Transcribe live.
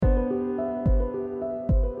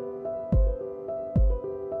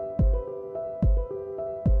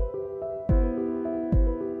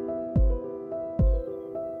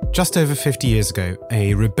Just over 50 years ago,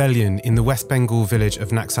 a rebellion in the West Bengal village of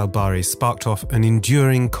Naxalbari sparked off an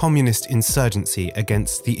enduring communist insurgency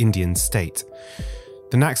against the Indian state.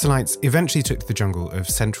 The Naxalites eventually took to the jungle of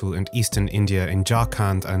central and eastern India in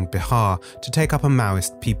Jharkhand and Bihar to take up a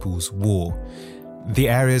Maoist people's war. The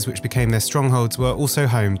areas which became their strongholds were also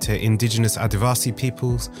home to indigenous Adivasi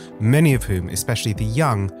peoples, many of whom, especially the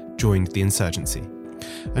young, joined the insurgency.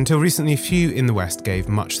 Until recently, few in the West gave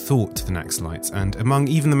much thought to the Naxalites, and among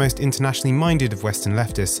even the most internationally minded of Western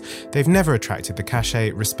leftists, they've never attracted the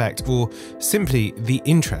cachet, respect, or simply the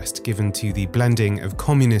interest given to the blending of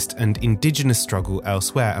communist and indigenous struggle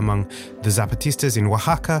elsewhere among the Zapatistas in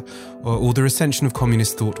Oaxaca, or the recension of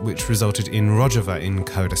communist thought which resulted in Rojava in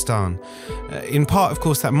Kurdistan. In part, of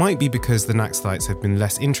course, that might be because the Naxalites have been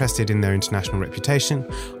less interested in their international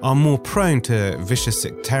reputation, are more prone to vicious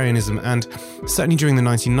sectarianism, and certainly during the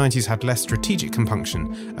 1990s had less strategic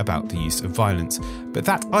compunction about the use of violence. But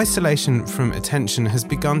that isolation from attention has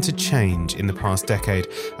begun to change in the past decade,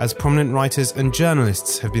 as prominent writers and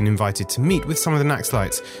journalists have been invited to meet with some of the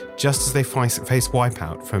Naxalites just as they face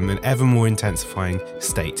wipeout from an ever more intensifying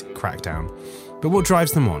state crackdown. But what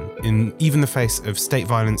drives them on, in even the face of state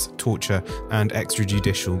violence, torture, and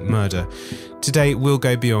extrajudicial murder? Today, we'll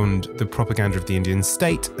go beyond the propaganda of the Indian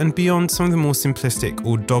state and beyond some of the more simplistic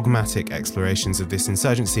or dogmatic explorations of this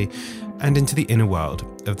insurgency and into the inner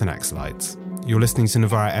world of the Naxalites. You're listening to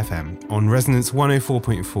Novara FM on Resonance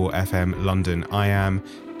 104.4 FM London. I am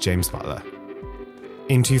James Butler.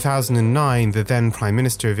 In 2009, the then Prime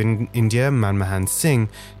Minister of India, Manmohan Singh,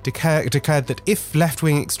 declared that if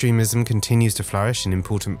left-wing extremism continues to flourish in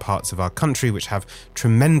important parts of our country which have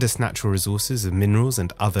tremendous natural resources of minerals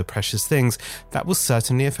and other precious things, that will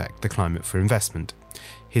certainly affect the climate for investment.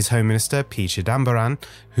 His Home Minister, P. Chidambaran,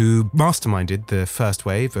 who masterminded the first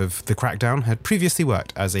wave of the crackdown, had previously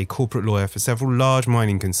worked as a corporate lawyer for several large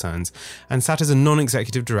mining concerns and sat as a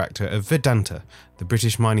non-executive director of Vedanta, the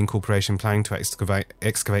British mining corporation planning to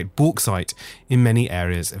excavate bauxite in many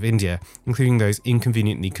areas of India, including those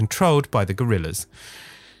inconveniently controlled by the guerrillas.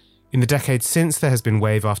 In the decades since, there has been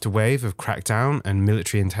wave after wave of crackdown and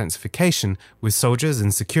military intensification, with soldiers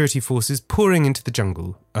and security forces pouring into the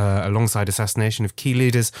jungle, alongside assassination of key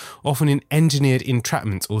leaders, often in engineered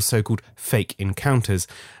entrapments or so-called fake encounters.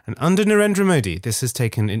 And under Narendra Modi, this has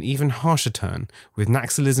taken an even harsher turn, with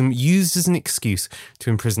Naxalism used as an excuse to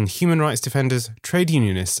imprison human rights defenders, trade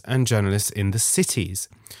unionists and journalists in the cities.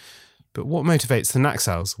 But what motivates the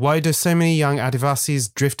Naxals? Why do so many young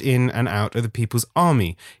Adivasis drift in and out of the People's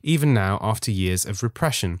Army, even now after years of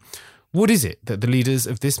repression? What is it that the leaders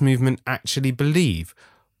of this movement actually believe?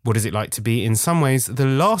 What is it like to be, in some ways, the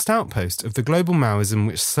last outpost of the global Maoism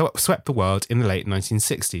which swept the world in the late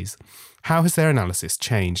 1960s? How has their analysis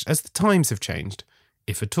changed as the times have changed,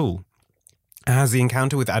 if at all? Has the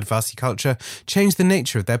encounter with Adivasi culture changed the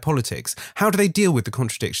nature of their politics? How do they deal with the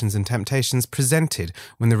contradictions and temptations presented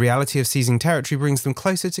when the reality of seizing territory brings them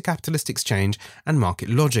closer to capitalist exchange and market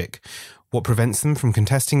logic? What prevents them from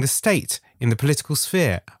contesting the state in the political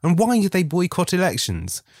sphere? And why do they boycott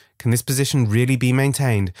elections? Can this position really be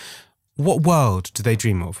maintained? What world do they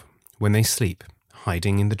dream of when they sleep,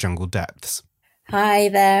 hiding in the jungle depths? Hi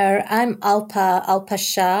there, I'm Alpa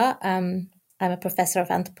Shah. I'm a professor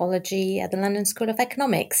of anthropology at the London School of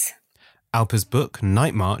Economics. Alpa's book,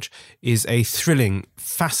 Nightmarch, is a thrilling,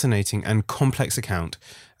 fascinating and complex account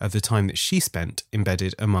of the time that she spent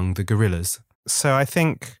embedded among the guerrillas. So I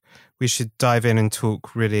think we should dive in and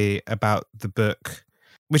talk really about the book,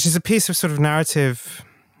 which is a piece of sort of narrative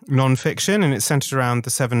non-fiction, and it's centred around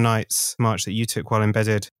the 7 nights march that you took while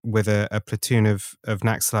embedded with a platoon of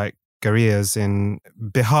Naxalite guerrillas in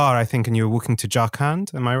Bihar, I think, and you were walking to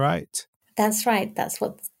Jharkhand, am I right? That's right. That's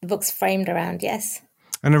what the book's framed around, yes.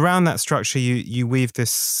 And around that structure, you weave this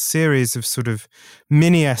series of sort of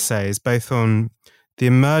mini essays, both on the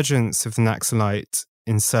emergence of the Naxalite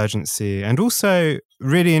insurgency and also,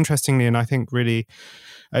 really interestingly, and I think really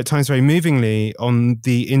at times very movingly, on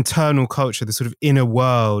the internal culture, the sort of inner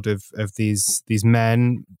world of these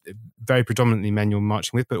men, very predominantly men you're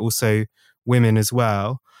marching with, but also women as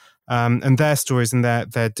well, and their stories and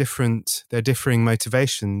their differing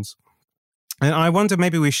motivations. And I wonder,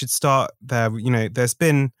 maybe we should start there. You know, there's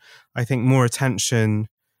been, I think, more attention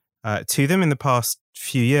to them in the past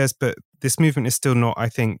few years, but this movement is still not, I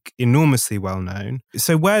think, enormously well known.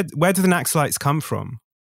 So where do the Naxalites come from?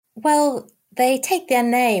 Well, they take their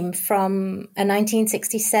name from a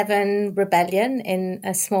 1967 rebellion in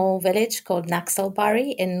a small village called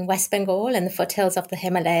Naxalbari in West Bengal in the foothills of the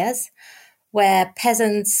Himalayas, where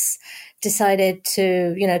peasants decided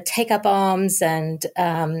to, take up arms and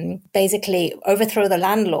basically overthrow the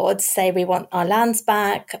landlords, say we want our lands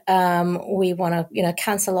back, we want to,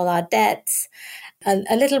 cancel all our debts.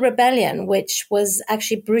 A little rebellion, which was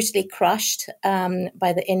actually brutally crushed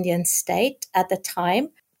by the Indian state at the time.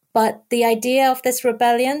 But the idea of this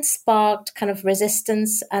rebellion sparked kind of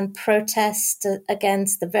resistance and protest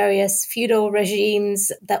against the various feudal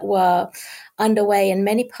regimes that were underway in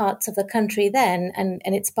many parts of the country then. And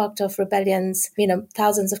it sparked off rebellions,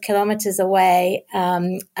 thousands of kilometers away,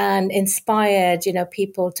 and inspired,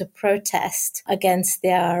 people to protest against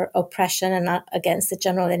their oppression and against the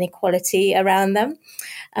general inequality around them.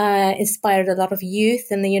 Inspired a lot of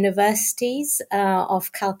youth in the universities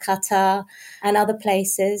of Calcutta and other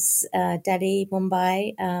places, Delhi,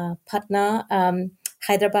 Mumbai, Patna,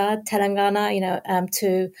 Hyderabad, Telangana,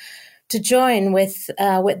 to join with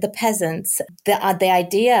the peasants. The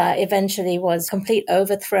idea eventually was complete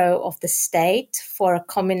overthrow of the state for a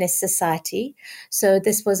communist society. So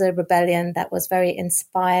this was a rebellion that was very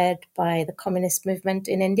inspired by the communist movement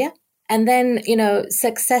in India. And then,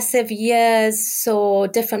 successive years saw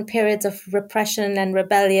different periods of repression and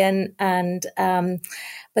rebellion.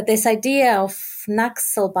 But this idea of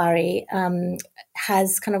Naxalbari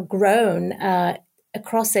has kind of grown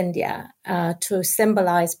across India to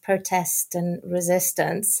symbolize protest and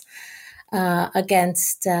resistance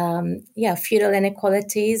against feudal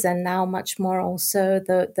inequalities, and now much more also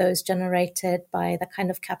those generated by the kind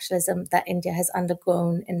of capitalism that India has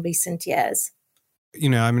undergone in recent years.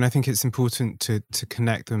 I think it's important to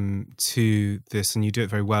connect them to this, and you do it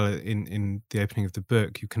very well in the opening of the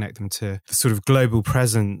book. You connect them to the sort of global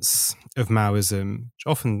presence of Maoism, which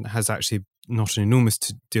often has actually not an enormous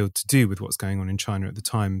deal to do with what's going on in China at the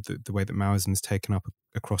time, the way that Maoism is taken up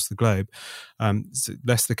across the globe. It's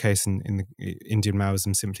less the case in the Indian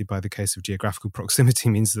Maoism, simply by the case of geographical proximity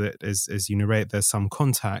means that, as you narrate, there's some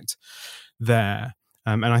contact there.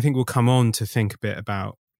 And I think we'll come on to think a bit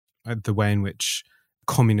about the way in which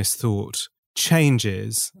communist thought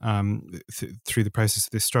changes through the process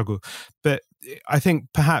of this struggle. But I think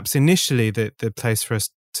perhaps initially the place for us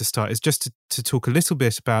to start is just to talk a little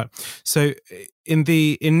bit about, so in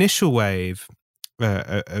the initial wave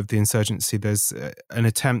of the insurgency, there's an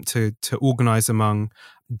attempt to organise among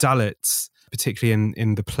Dalits, particularly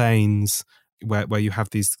in the plains where you have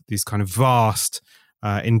these kind of vast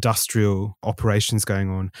industrial operations going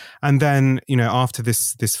on. And then, after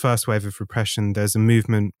this first wave of repression, there's a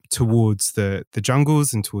movement towards the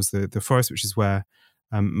jungles and towards the forest, which is where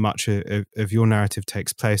much of your narrative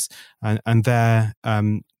takes place. And there,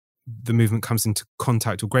 the movement comes into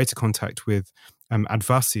contact or greater contact with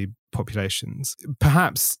Adivasi populations.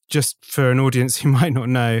 Perhaps just for an audience who might not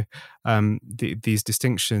know these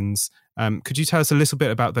distinctions, could you tell us a little bit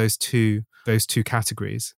about those two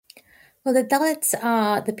categories? Well, the Dalits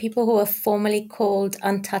are the people who are formerly called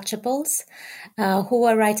untouchables, who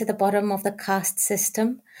are right at the bottom of the caste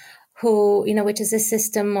system, which is a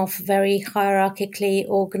system of very hierarchically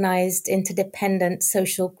organized, interdependent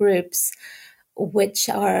social groups, which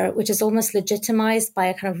is almost legitimized by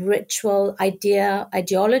a kind of ritual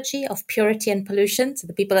ideology of purity and pollution. So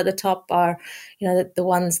the people at the top are, the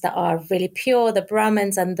ones that are really pure, the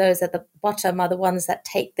Brahmins, and those at the bottom are the ones that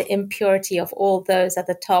take the impurity of all those at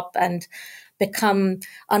the top and become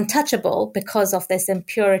untouchable because of this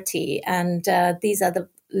impurity. And these are the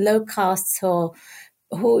low castes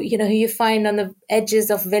who you find on the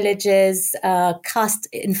edges of villages, cast,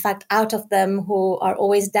 in fact, out of them, who are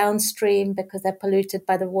always downstream because they're polluted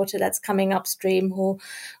by the water that's coming upstream, who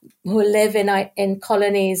live in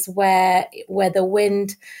colonies where the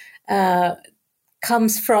wind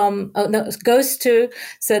goes to,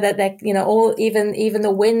 so that they, even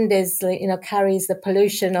the wind is, carries the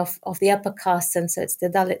pollution of the upper castes, and so it's the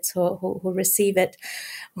Dalits who receive it,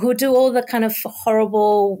 who do all the kind of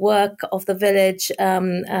horrible work of the village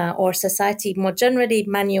or society more generally,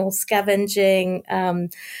 manual scavenging,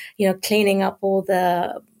 cleaning up all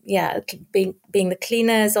the being the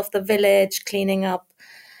cleaners of the village, cleaning up.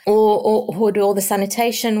 Or who do all the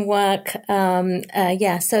sanitation work.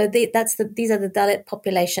 So these are the Dalit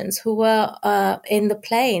populations who were in the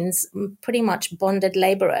plains, pretty much bonded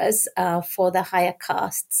laborers for the higher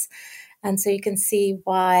castes. And so you can see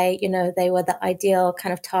why, they were the ideal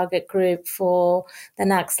kind of target group for the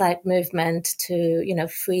Naxalite movement to,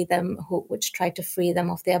 free them, which tried to free them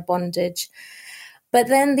of their bondage. But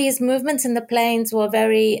then these movements in the plains were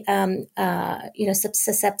very,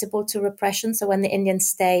 susceptible to repression. So when the Indian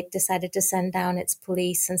state decided to send down its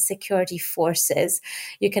police and security forces,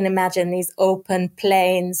 you can imagine these open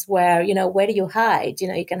plains where, where do you hide?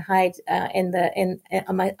 You can hide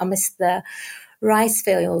amidst the rice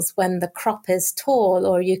fields when the crop is tall,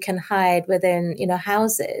 or you can hide within,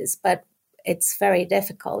 houses, but it's very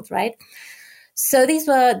difficult, right? So these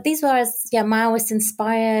were Maoist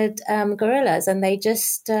inspired guerrillas, and they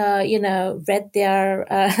just read their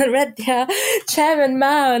Chairman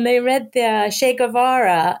Mao, and they read their Che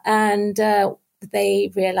Guevara, and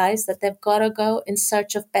they realized that they've got to go in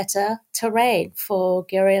search of better terrain for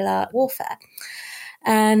guerrilla warfare.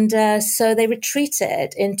 And so they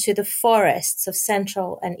retreated into the forests of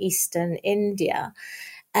central and eastern India.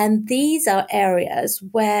 And these are areas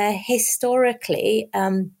where historically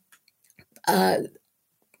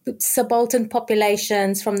subaltern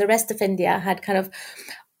populations from the rest of India had kind of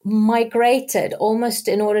migrated almost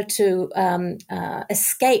in order to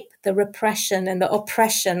escape the repression and the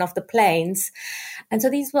oppression of the plains. And so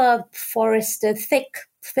these were forested,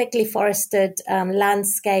 thickly forested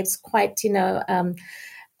landscapes, quite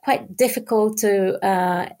difficult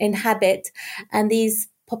to inhabit. And these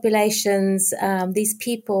populations, these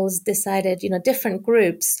peoples decided, different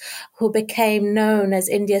groups who became known as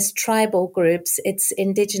India's tribal groups, its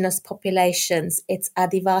indigenous populations, its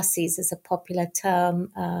Adivasis is a popular term,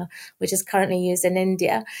 which is currently used in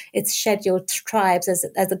India. It's scheduled tribes,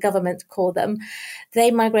 as the government call them. They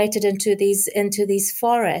migrated into these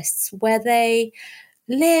forests where they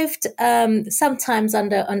lived sometimes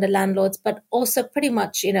under landlords, but also pretty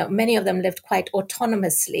much, many of them lived quite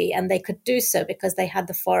autonomously, and they could do so because they had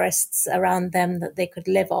the forests around them that they could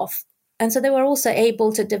live off. And so they were also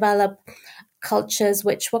able to develop cultures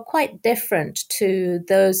which were quite different to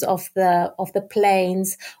those of the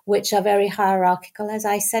plains, which are very hierarchical, as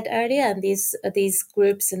I said earlier. And these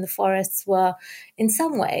groups in the forests were, in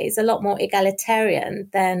some ways, a lot more egalitarian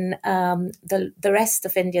than the rest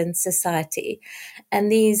of Indian society.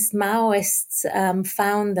 And these Maoists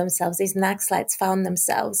these Naxalites found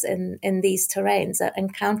themselves in these terrains,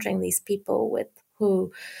 encountering these people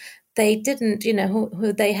who they didn't,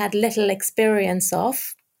 who they had little experience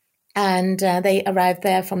of. And they arrived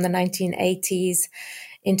there from the 1980s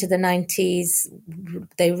into the 90s.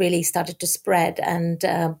 They really started to spread and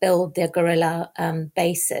build their guerrilla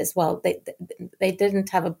bases. Well, they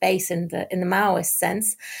didn't have a base in the Maoist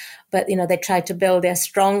sense, but they tried to build their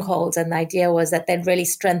strongholds. And the idea was that they'd really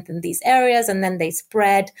strengthen these areas, and then they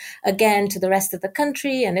spread again to the rest of the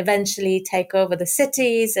country, and eventually take over the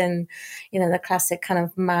cities. And the classic kind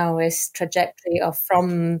of Maoist trajectory of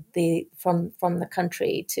from the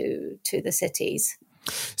country to the cities.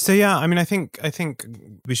 So yeah, I mean, I think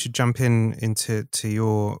we should jump into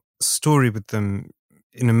your story with them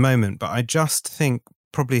in a moment, but I just think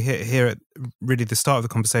probably here at really the start of the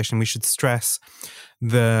conversation, we should stress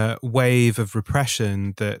the wave of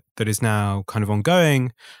repression that is now kind of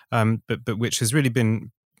ongoing, but which has really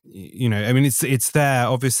been, I mean, it's there,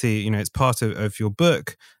 obviously, it's part of your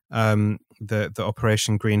book, the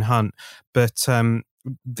Operation Green Hunt, but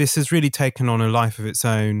this has really taken on a life of its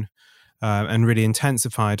own, and really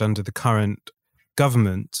intensified under the current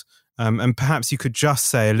government. And perhaps you could just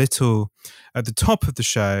say a little at the top of the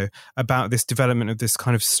show about this development of this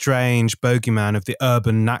kind of strange bogeyman of the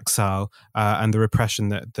urban Naxal, and the repression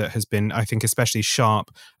that has been, I think, especially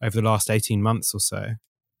sharp over the last 18 months or so.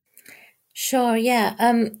 Sure, yeah.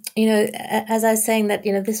 As I was saying that,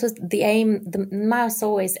 this was the aim, the Maoists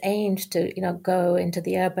always aimed to, go into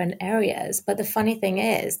the urban areas. But the funny thing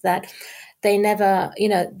is that they never,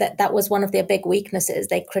 that was one of their big weaknesses.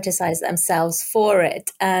 They criticized themselves for it.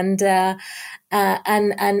 And as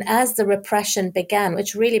the repression began,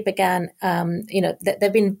 which really began,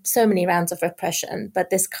 there've been so many rounds of repression, but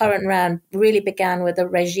this current round really began with a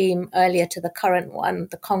regime earlier to the current one,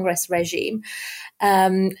 the Congress regime.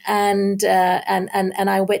 And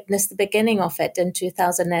I witnessed the beginning of it in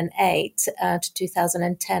 2008 to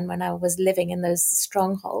 2010 when I was living in those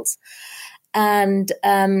strongholds. And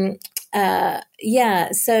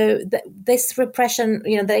so this repression,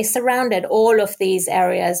 they surrounded all of these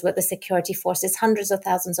areas with the security forces. Hundreds of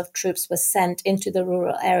thousands of troops were sent into the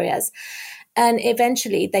rural areas. And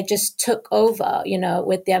eventually they just took over,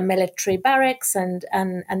 with their military barracks and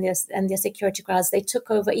their security guards. They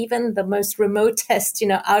took over even the most remotest,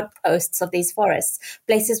 outposts of these forests,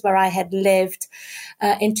 places where I had lived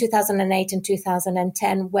in 2008 and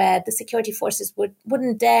 2010, where the security forces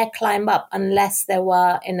wouldn't dare climb up unless they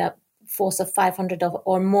were in a force of 500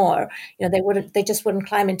 or more, they just wouldn't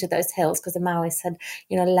climb into those hills because the Maoists had,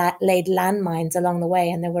 laid landmines along the way,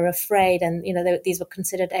 and they were afraid. And, these were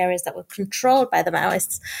considered areas that were controlled by the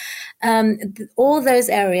Maoists. All those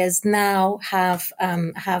areas now have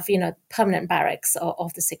permanent barracks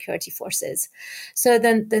of the security forces. So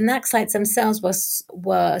then the Naxalites themselves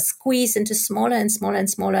were squeezed into smaller and smaller and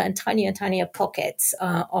smaller and tinier pockets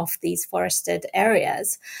of these forested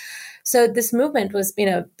areas. So this movement was,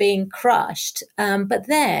 being crushed. But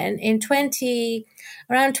then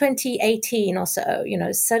around 2018 or so,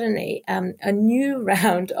 suddenly a new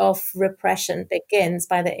round of repression begins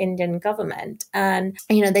by the Indian government. And,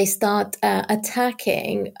 they start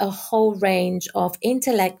attacking a whole range of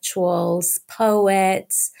intellectuals,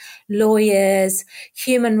 poets, lawyers,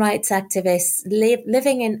 human rights activists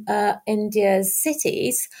living in India's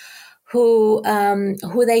cities, who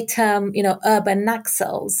they term, urban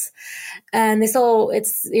Naxals. And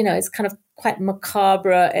it's kind of quite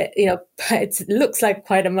macabre. It looks like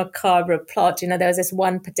quite a macabre plot. There was this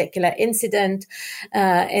one particular incident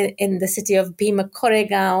in the city of Bhima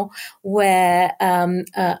Koregaon where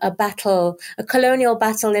a colonial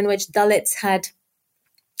battle in which Dalits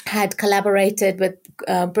had collaborated with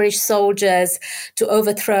British soldiers to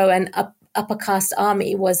overthrow an upper caste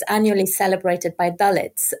army was annually celebrated by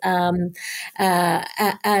Dalits, and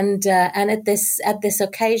at this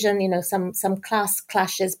occasion, some class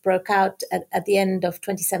clashes broke out at the end of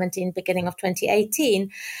 2017, beginning of 2018,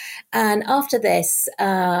 and after this,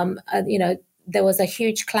 there was a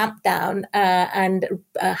huge clampdown, and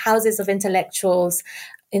houses of intellectuals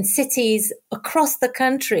in cities across the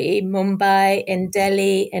country, Mumbai, in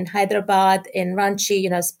Delhi, in Hyderabad, in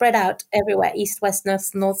Ranchi, spread out everywhere, east, west,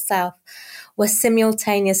 north, south, were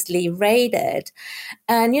simultaneously raided.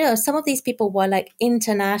 And, some of these people were like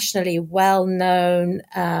internationally well-known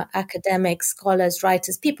academics, scholars,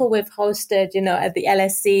 writers, people we've hosted, at the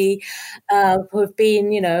LSE, who've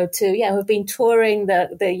been, who've been touring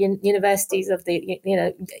the universities of the,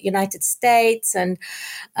 United States, and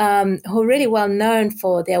who are really well known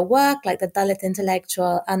for their work, like the Dalit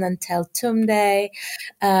intellectual Anantel Tumde,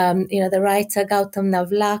 the writer Gautam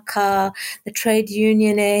Navlaka, the trade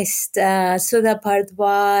unionist Sudha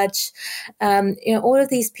Bhardwaj. All of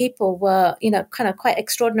these people were, kind of quite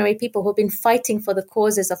extraordinary people who've been fighting for the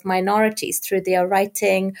causes of minorities through their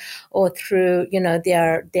writing or through,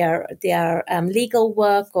 their legal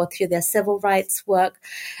work or through their civil rights work.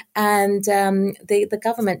 And the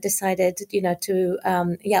government decided, to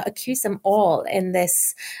accuse them all in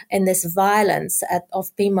this violence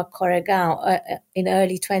of Bhima Koregaon in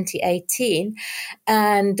early 2018,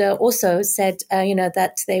 and also said,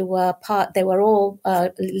 that they were all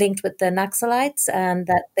linked with the Naxalites, and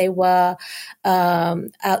that they were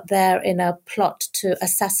out there in a plot to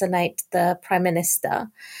assassinate the prime minister,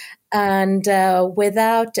 and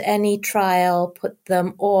without any trial, put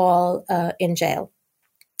them all in jail.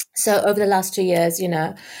 So over the last 2 years,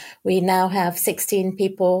 we now have 16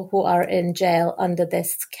 people who are in jail under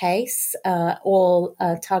this case, all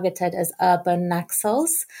targeted as urban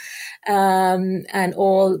Naxals, and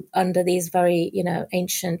all under these very,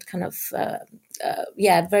 ancient kind of,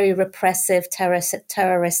 very repressive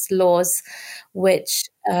terrorist laws, which,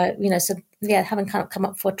 haven't come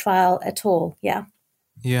up for trial at all. Yeah.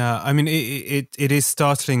 Yeah, I mean, it is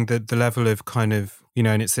startling the level of kind of,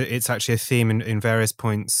 and it's actually a theme in various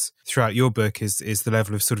points throughout your book is the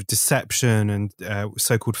level of sort of deception and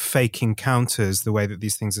so-called fake encounters, the way that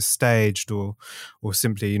these things are staged, or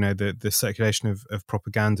simply, the circulation of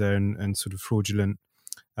propaganda and sort of fraudulent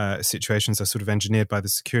situations are sort of engineered by the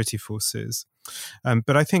security forces.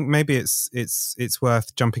 But I think maybe it's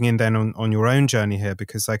worth jumping in then on your own journey here,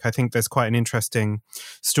 because I think there's quite an interesting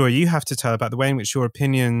story you have to tell about the way in which your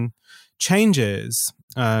opinion changes,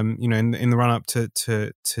 in the run up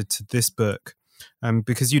to this book,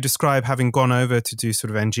 because you describe having gone over to do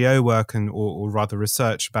sort of NGO work or rather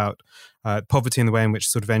research about poverty and the way in which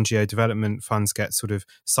sort of NGO development funds get sort of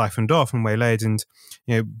siphoned off and waylaid, and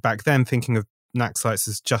back then thinking of Naxalites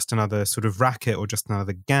as just another sort of racket or just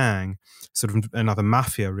another gang, sort of another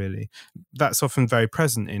mafia, really. That's often very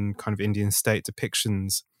present in kind of Indian state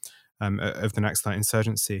depictions of the Naxalite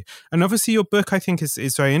insurgency. And obviously your book, I think,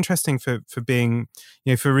 is very interesting for being,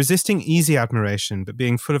 for resisting easy admiration, but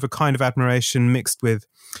being full of a kind of admiration mixed with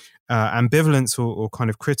ambivalence or kind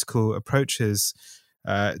of critical approaches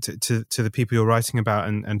to the people you're writing about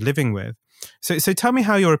and living with. So tell me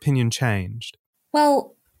how your opinion changed.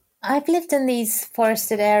 Well, I've lived in these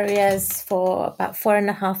forested areas for about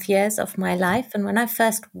 4.5 years of my life. And when I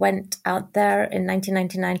first went out there in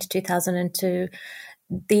 1999 to 2002,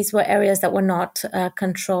 these were areas that were not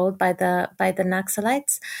controlled by the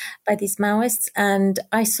Naxalites, by these Maoists, and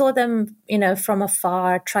I saw them, from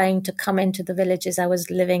afar, trying to come into the villages I was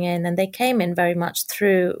living in, and they came in very much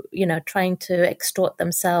through, trying to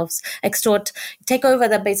take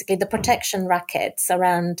over basically the protection rackets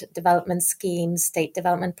around development schemes, state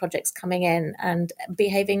development projects coming in, and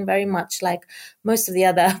behaving very much like most of the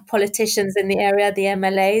other politicians in the area, the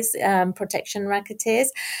MLAs, protection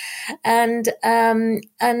racketeers, and then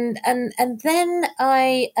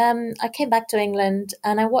I came back to England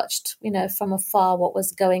and I watched, from afar what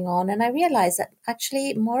was going on, and I realized that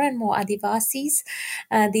actually more and more Adivasis,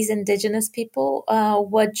 these indigenous people,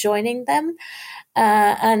 were joining them,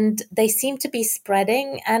 and they seemed to be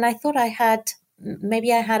spreading. And I thought I had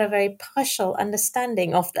a very partial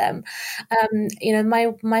understanding of them.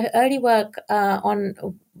 My early work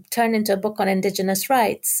turned into a book on Indigenous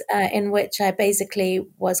rights, in which I basically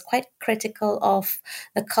was quite critical of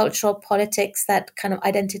the cultural politics that kind of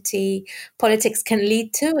identity politics can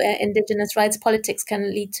lead to, Indigenous rights politics can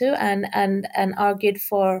lead to, and argued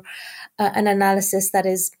for an analysis that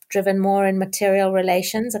is driven more in material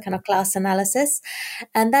relations, a kind of class analysis.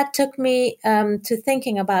 And that took me to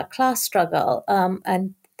thinking about class struggle,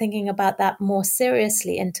 and thinking about that more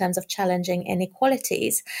seriously in terms of challenging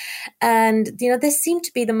inequalities. And, this seemed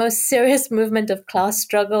to be the most serious movement of class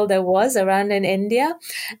struggle there was around in India.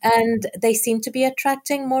 And they seemed to be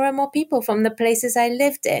attracting more and more people from the places I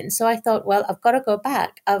lived in. So I thought, well, I've got to go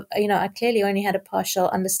back. I clearly only had a partial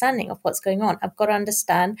understanding of what's going on. I've got to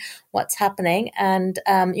understand what's happening and,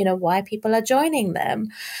 why people are joining them,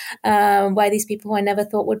 why these people who I never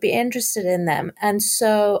thought would be interested in them. And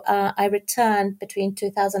so I returned between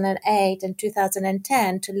 2008 and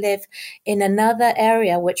 2010 to live in another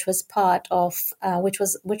area, which was part of, which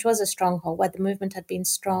was a stronghold where the movement had been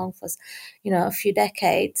strong for, a few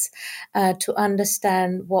decades, to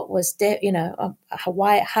understand what was,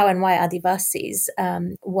 how and why Adivasis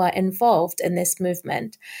were involved in this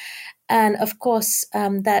movement. And of course,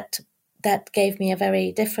 that gave me a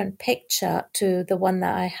very different picture to the one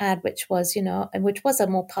that I had, which was a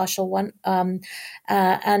more partial one. And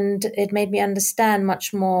it made me understand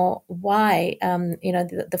much more why,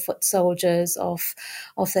 the foot soldiers of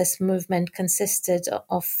this movement consisted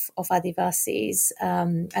of Adivasis,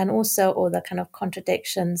 and also all the kind of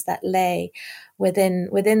contradictions that lay within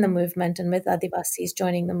the movement and with Adivasis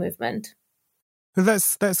joining the movement. Well,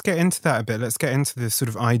 let's get into that a bit. Let's get into the sort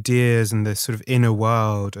of ideas and the sort of inner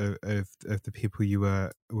world of the people you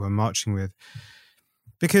were marching with,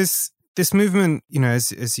 because this movement,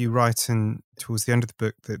 as you write in towards the end of the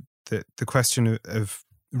book, that the question of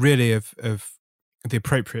the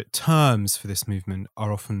appropriate terms for this movement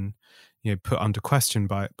are often put under question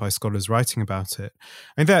by scholars writing about it.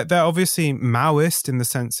 And they're obviously Maoist in the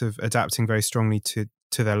sense of adapting very strongly to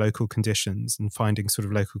their local conditions and finding sort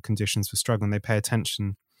of local conditions for struggle. And they pay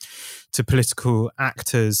attention to political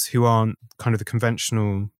actors who aren't kind of the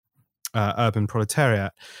conventional urban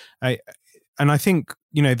proletariat. And I think,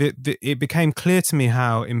 it became clear to me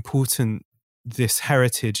how important this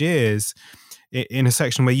heritage is in a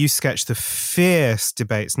section where you sketch the fierce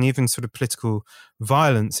debates and even sort of political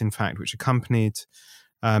violence, in fact, which accompanied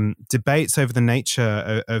debates over the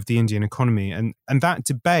nature of the Indian economy. And that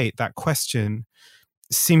debate, that question,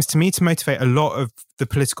 seems to me to motivate a lot of the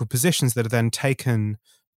political positions that are then taken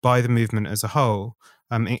by the movement as a whole,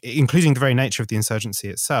 including the very nature of the insurgency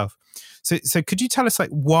itself. So could you tell us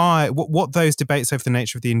what those debates over the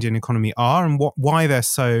nature of the Indian economy are and why they're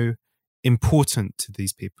so important to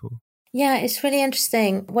these people? Yeah, it's really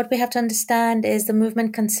interesting. What we have to understand is the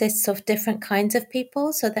movement consists of different kinds of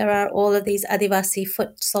people. So there are all of these Adivasi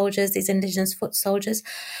foot soldiers, these indigenous foot soldiers,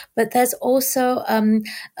 but there's also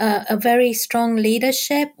a very strong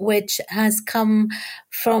leadership which has come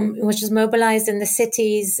which is mobilized in the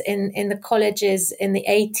cities, in the colleges in the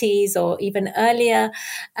 80s or even earlier,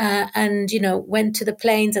 and went to the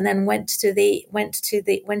plains and then went to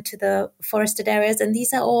the forested areas, and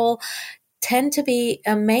these are all tend to be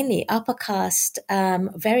mainly upper caste,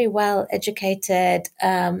 very well educated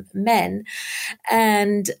men,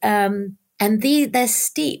 and they're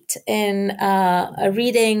steeped in a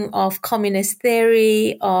reading of communist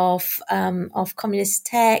theory, of communist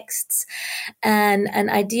texts, and an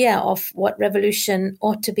idea of what revolution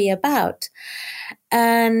ought to be about.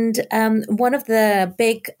 And one of the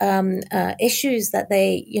big issues that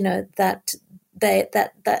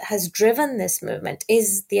that has driven this movement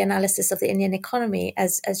is the analysis of the Indian economy,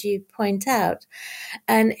 as you point out.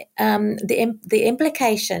 And the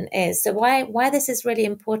implication is, so why this is really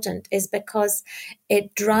important is because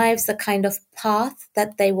it drives the kind of path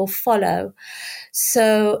that they will follow.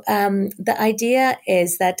 So the idea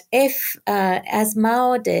is that if, as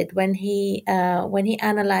Mao did when he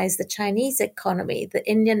analyzed the Chinese economy, the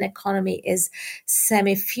Indian economy is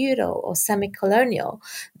semi-feudal or semi-colonial,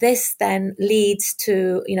 this then leads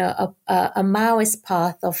to a Maoist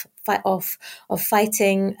path of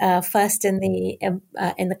fighting first in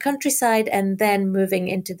the countryside and then moving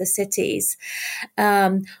into the cities.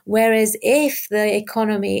 Whereas if the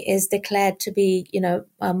economy is declared to be,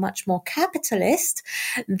 much more capitalist,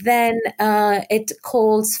 then it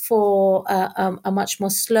calls for a much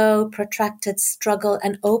more slow, protracted struggle,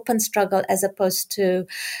 an open struggle, as opposed to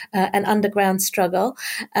an underground struggle,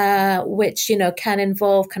 which can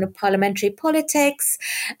involve kind of parliamentary politics,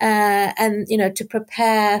 and to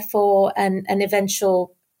prepare for an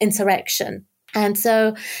eventual insurrection. And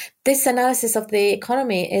so this analysis of the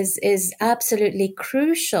economy is absolutely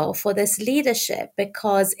crucial for this leadership,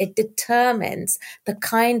 because it determines the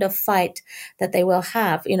kind of fight that they will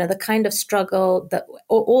have, the kind of struggle,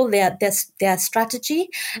 all their strategy,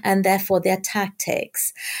 and therefore their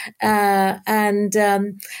tactics. And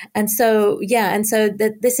so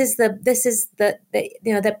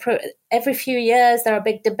every few years there are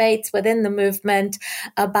big debates within the movement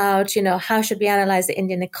about, how should we analyze the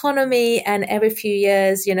Indian economy, and every few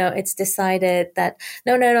years, it's decided that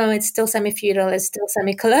no, it's still semi-feudal, it's still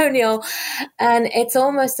semi-colonial. And it's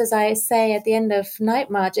almost, as I say at the end of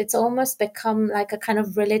Nightmarch, it's almost become like a kind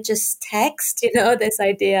of religious text, this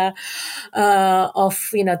idea of,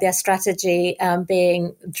 their strategy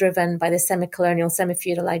being driven by the semi-colonial,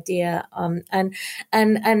 semi-feudal idea. And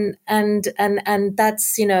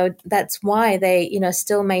that's why they,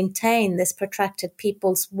 still maintain this protracted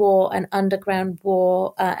people's war, an underground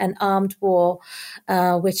war, an armed war,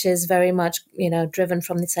 which is very much, driven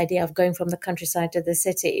from this idea of going from the countryside to the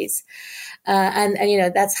cities. And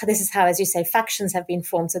this is how, as you say, factions have been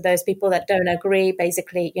formed. So those people that don't agree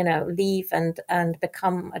basically, leave and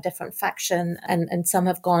become a different faction. And some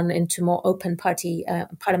have gone into more open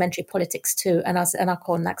parliamentary politics too, and are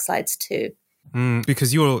called Naxalites too.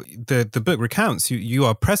 Because the book recounts you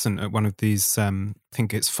are present at one of these, I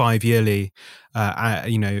think it's 5-yearly,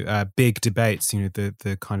 big debates.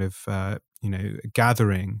 The kind of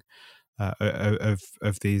gathering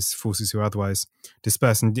of these forces who are otherwise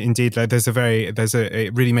dispersed. And indeed,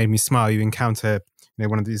 it really made me smile. You encounter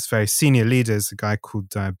one of these very senior leaders, a guy called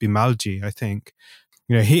Bimalji, I think.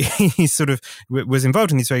 He sort of was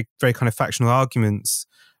involved in these very very kind of factional arguments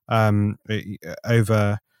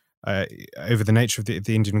over the nature of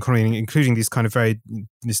the Indian economy, including these kind of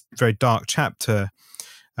this very dark chapter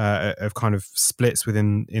of kind of splits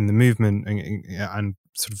in the movement, and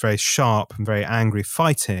sort of very sharp and very angry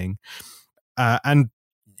fighting. And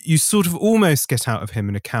you sort of almost get out of him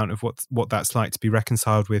an account of what that's like to be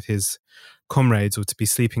reconciled with his comrades, or to be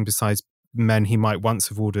sleeping beside men he might once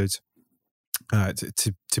have ordered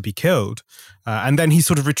to be killed, and then he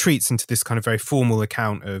sort of retreats into this kind of very formal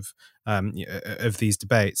account of these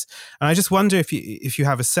debates. And I just wonder if you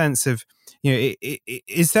have a sense of,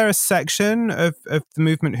 is there a section of the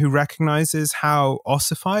movement who recognizes how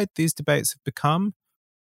ossified these debates have become?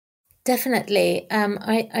 Definitely,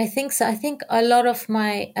 I think so. I think a lot of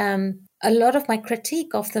my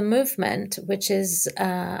critique of the movement, which is,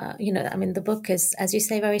 the book is, as you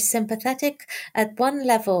say, very sympathetic at one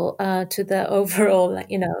level to the overall,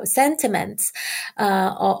 sentiments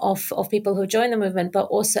of people who join the movement, but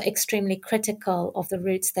also extremely critical of the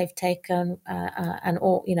routes they've taken, and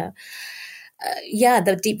all,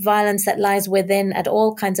 the deep violence that lies within at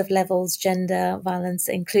all kinds of levels, gender violence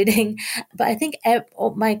including. But I think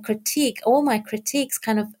all my critiques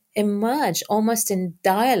kind of emerge almost in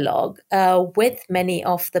dialogue with many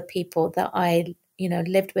of the people that I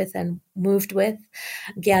lived with and moved with.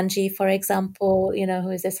 Gyanji, for example,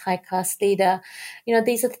 who is this high caste leader.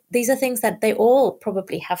 These are things that they all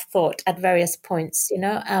probably have thought at various points,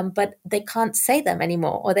 but they can't say them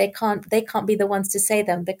anymore, or they can't be the ones to say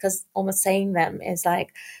them, because almost saying them is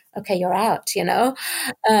like, okay, you're out,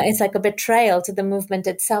 it's like a betrayal to the movement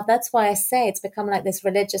itself. That's why I say it's become like this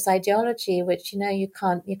religious ideology, which, you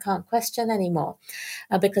can't question anymore,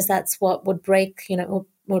 because that's what would break,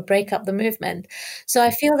 would break up the movement. So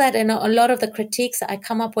I feel that in a lot of the critiques that I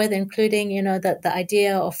come up with, including, the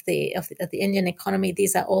idea of the Indian economy,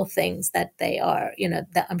 these are all things that they are,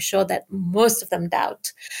 that I'm sure that most of them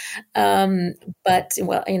doubt. But,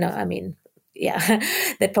 well,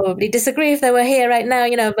 they'd probably disagree if they were here right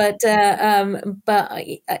now, but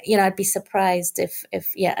I'd be surprised if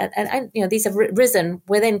and these have risen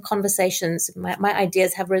within conversations. My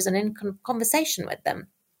ideas have risen in conversation with them.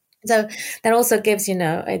 So that also gives,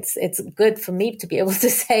 it's good for me to be able to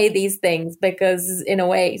say these things, because in a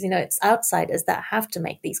way, it's outsiders that have to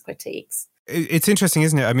make these critiques. It's interesting,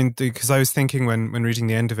 isn't it? I mean, because I was thinking when reading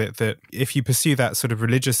the end of it that if you pursue that sort of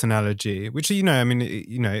religious analogy, which,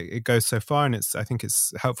 it goes so far, and I think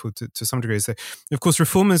it's helpful to some degree. So, of course,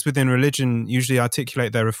 reformers within religion usually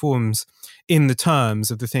articulate their reforms in the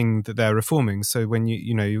terms of the thing that they're reforming. So when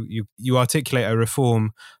you articulate a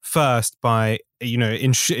reform first by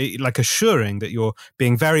assuring that you're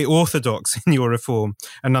being very orthodox in your reform,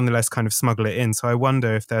 and nonetheless kind of smuggle it in. So I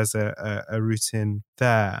wonder if there's a route in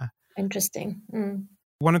there. Interesting.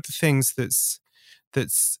 One of the things that's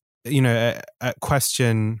a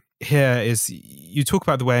question here is you talk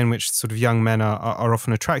about the way in which sort of young men are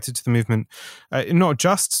often attracted to the movement, not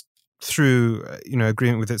just through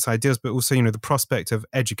agreement with its ideals, but also the prospect of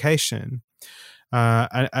education.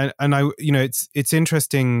 And I it's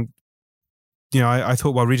interesting. I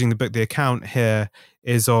thought while reading the book, the account here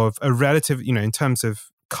is of a relative, in terms of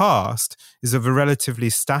caste, is of a relatively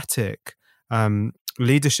static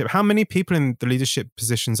leadership. How many people in the leadership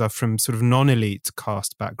positions are from sort of non-elite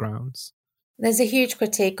caste backgrounds? There's a huge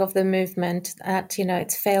critique of the movement that,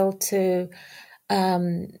 it's failed to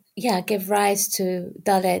give rise to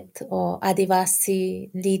Dalit or Adivasi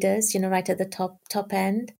leaders, right at the top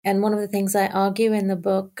end. And one of the things I argue in the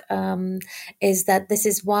book is that this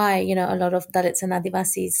is why, a lot of Dalits and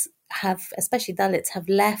Adivasis especially Dalits, have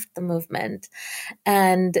left the movement,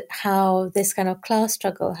 and how this kind of class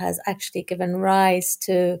struggle has actually given rise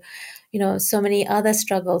to, so many other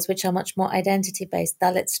struggles which are much more identity-based,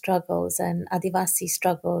 Dalit struggles and Adivasi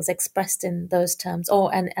struggles expressed in those terms,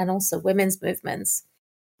 and also women's movements.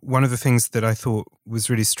 One of the things that I thought was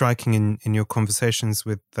really striking in your conversations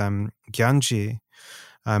with Gyanji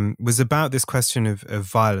was about this question of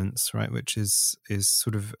violence, right, which is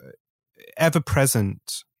sort of ever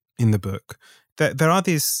present in the book. There are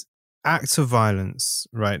these acts of violence,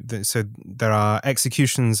 right? So there are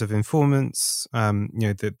executions of informants,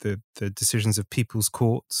 the decisions of people's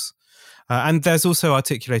courts. And there's also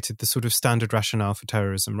articulated the sort of standard rationale for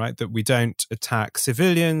terrorism, right? That we don't attack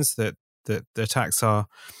civilians, that the attacks are,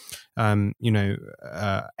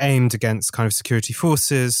 aimed against kind of security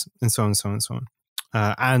forces, and so on, and so on, and so on.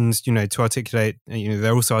 And, to articulate,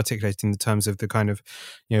 they're also articulated in the terms of the kind of,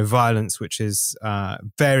 violence, which is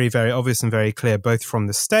very, very obvious and very clear, both from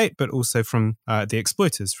the state, but also from the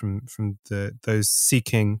exploiters, from those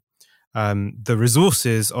seeking the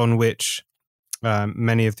resources on which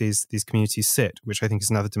many of these communities sit, which I think is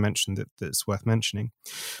another dimension that's worth mentioning.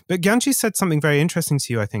 But Gyanji said something very interesting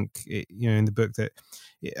to you, I think, in the book,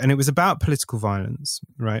 and it was about political violence,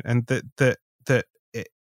 right? And that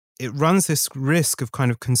it runs this risk of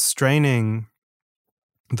kind of constraining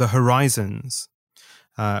the horizons,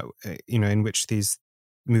 in which these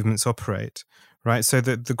movements operate, right? So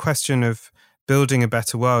that the question of building a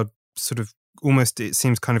better world sort of almost, it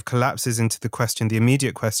seems, kind of collapses into the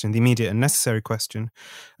immediate and necessary question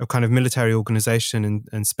of kind of military organization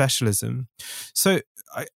and specialism. So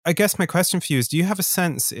I guess my question for you is, do you have a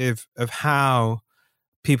sense of how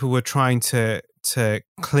people were trying to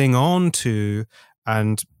cling on to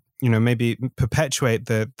and maybe perpetuate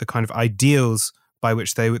the kind of ideals by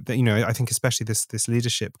which they would, I think especially this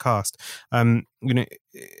leadership caste,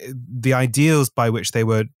 the ideals by which they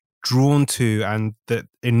were drawn to and that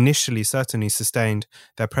initially certainly sustained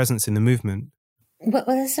their presence in the movement? Well,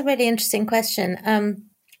 that's a really interesting question.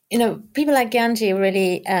 People like Gyanji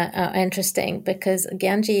really are interesting, because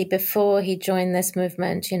Gyanji, before he joined this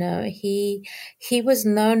movement, he was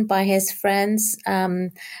known by his friends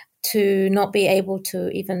to not be able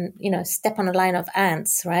to even, step on a line of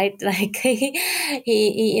ants, right? Like he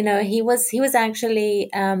was actually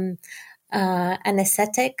an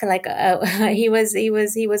ascetic. Like he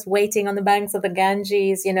was waiting on the banks of the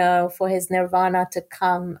Ganges, for his nirvana to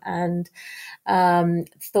come, and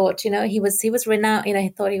thought, he was renowned, he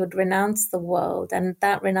thought he would renounce the world, and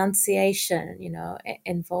that renunciation,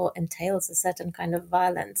 entails a certain kind of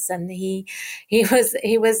violence, and he was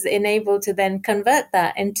enabled to then convert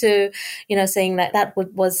that into, saying that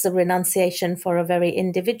was a renunciation for a very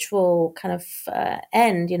individual kind of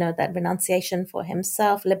end, that renunciation for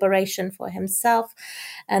himself, liberation for himself,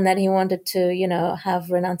 and that he wanted to,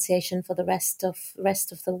 have renunciation for the rest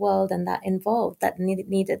of the world, and that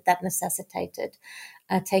necessitated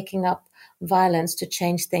taking up violence to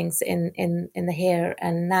change things in the here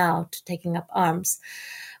and now, to taking up arms.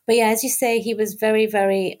 But yeah, as you say, he was very,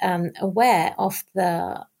 very aware of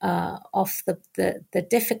the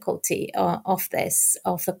difficulty of this,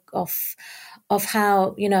 of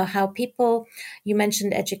how, how people, you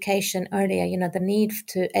mentioned education earlier, the need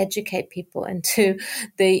to educate people into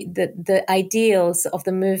the ideals of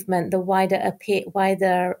the movement, the wider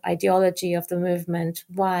ideology of the movement,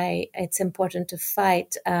 why it's important to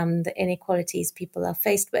fight the inequalities people are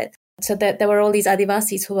faced with. So that there were all these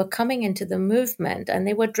Adivasis who were coming into the movement, and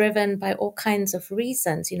they were driven by all kinds of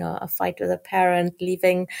reasons, a fight with a parent,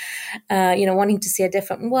 leaving, wanting to see a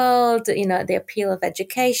different world, the appeal of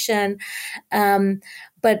education.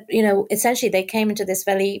 But, essentially they came into this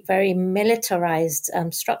very, very militarized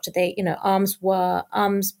structure. They, arms were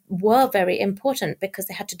very important because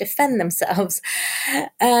they had to defend themselves.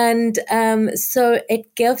 And so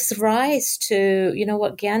it gives rise to,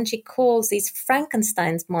 what Gyanji calls these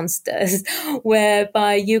Frankenstein's monsters,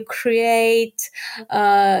 whereby you create,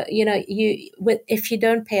 if you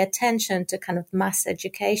don't pay attention to kind of mass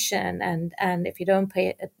education and if you don't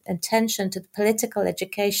pay attention to the political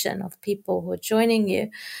education of people who are joining you,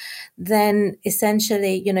 then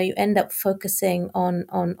essentially, you end up focusing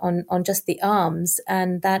on just the arms,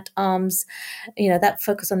 and that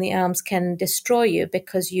focus on the arms can destroy you,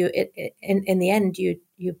 because in the end you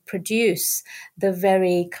produce the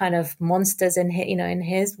very kind of monsters in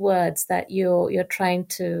his words that you're trying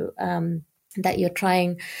to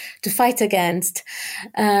fight against.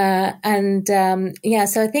 So I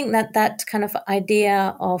think that kind of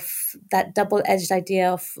idea of that double-edged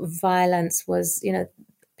idea of violence was,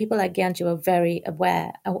 people like Gyanji were very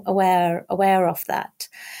aware of that.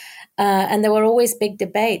 And there were always big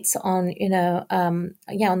debates on, on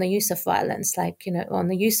the use of violence, like, on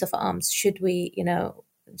the use of arms. Should we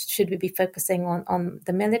be focusing on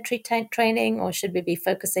the military training, or should we be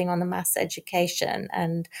focusing on the mass education,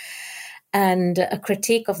 and a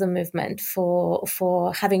critique of the movement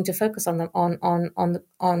for having to focus on the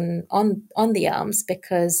arms,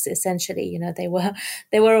 because essentially, they were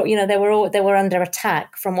under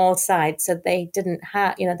attack from all sides. So they didn't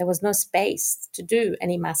have, there was no space to do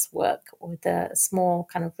any mass work with a small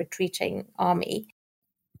kind of retreating army.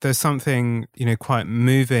 There's something, quite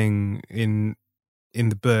moving in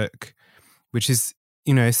the book, which is,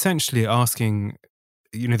 essentially asking,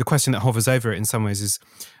 the question that hovers over it in some ways is,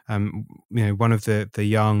 one of the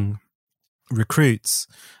young recruits,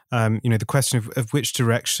 the question of which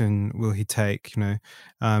direction will he take,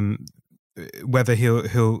 whether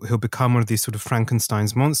he'll become one of these sort of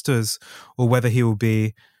Frankenstein's monsters, or whether he will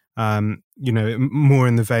be, more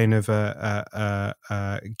in the vein of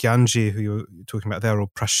Gyanji, who you're talking about there, or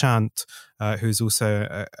Prashant, who's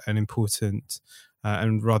also an important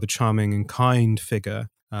and rather charming and kind figure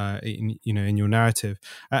in your narrative.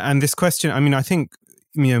 And this question, I think,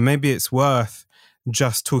 maybe it's worth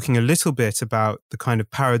just talking a little bit about the kind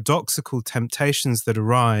of paradoxical temptations that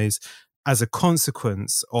arise as a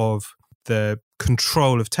consequence of the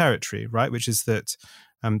control of territory, right? Which is that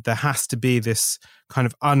there has to be this kind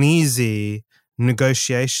of uneasy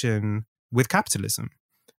negotiation with capitalism,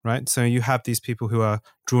 right? So you have these people who are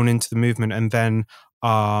drawn into the movement and then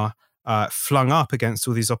are flung up against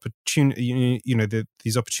all these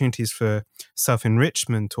these opportunities for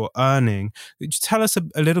self-enrichment or earning. Could you tell us a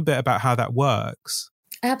little bit about how that works?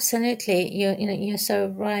 Absolutely, you're so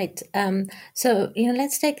right. So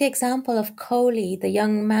let's take the example of Kohli, the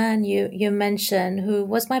young man you mentioned, who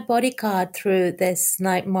was my bodyguard through this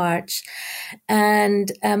Nightmarch,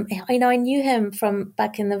 and I knew him from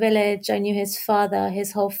back in the village. I knew his father,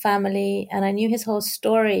 his whole family, and I knew his whole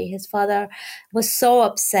story. His father was so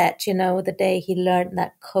upset, the day he learned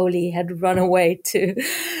that Kohli had run away to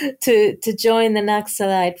join the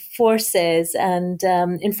Naxalite forces, and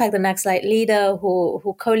in fact, the Naxalite leader who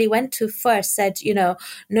Kohli went to first said, no,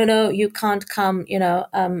 you can't come,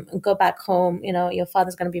 go back home, your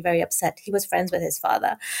father's going to be very upset. He was friends with his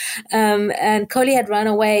father. And Kohli had run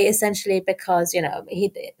away essentially because,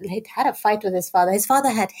 he'd had a fight with his father. His father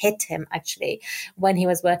had hit him actually when he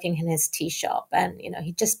was working in his tea shop, and,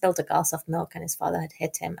 he just spilled a glass of milk and his father had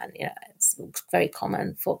hit him. And, it's very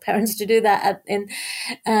common for parents to do that in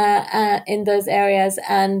those areas.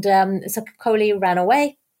 And so Kohli ran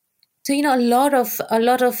away. So, a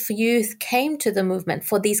lot of youth came to the movement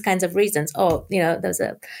for these kinds of reasons. Oh, there was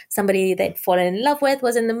somebody they'd fallen in love with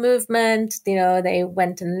was in the movement. They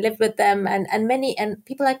went and lived with them, and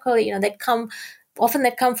people like Kohli, they'd come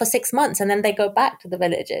for 6 months and then they go back to the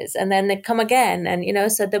villages and then they'd come again. And,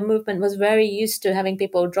 so the movement was very used to having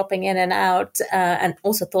people dropping in and out, and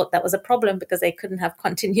also thought that was a problem because they couldn't have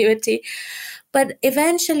continuity. But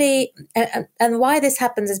eventually, and why this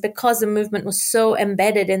happens is because the movement was so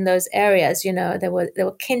embedded in those areas. There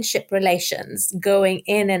were kinship relations going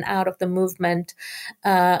in and out of the movement,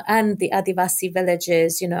 and the Adivasi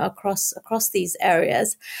villages, across these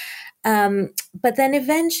areas. But then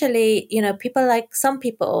eventually, people some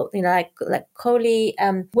people, like Kohli,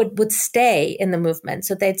 would stay in the movement.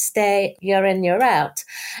 So they'd stay year in, year out.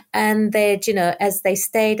 And they'd, as they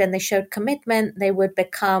stayed and they showed commitment, they would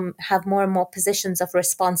have more and more positions of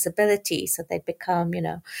responsibility. So they'd become,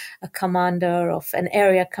 a commander of an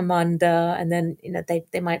area commander. And then,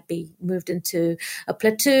 they might be moved into a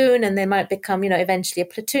platoon, and they might become, eventually a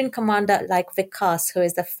platoon commander, like Vikas, who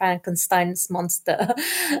is the Frankenstein's monster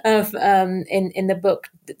of in the book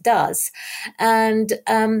does. And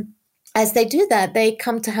as they do that, they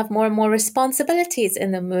come to have more and more responsibilities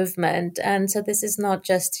in the movement. And so this is not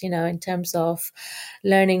just, in terms of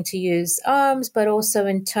learning to use arms, but also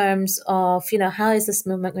in terms of, how is this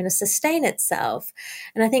movement going to sustain itself?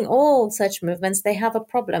 And I think all such movements, they have a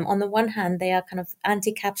problem. On the one hand, they are kind of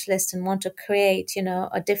anti-capitalist and want to create,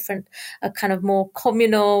 a kind of more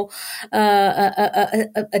communal,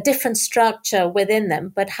 a different structure within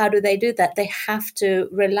them. But how do they do that? They have to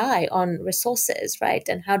rely on resources, right?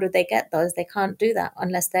 And how do they get those? They can't do that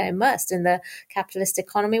unless they're immersed in the capitalist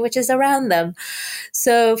economy, which is around them.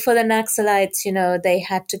 So for the Naxalites, they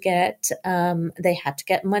had to get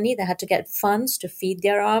money, they had to get funds to feed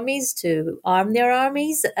their armies, to arm their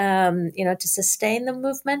armies, to sustain the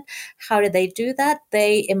movement. How did they do that?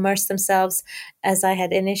 They immersed themselves, as I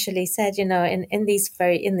had initially said, in these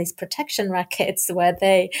protection rackets, where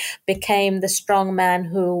they became the strong man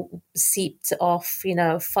who seeped off,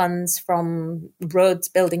 funds from roads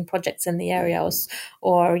building projects in the area,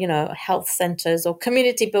 or health centers, or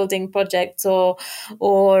community building projects, or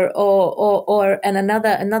and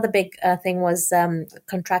another big thing was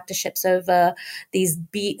contractorships over these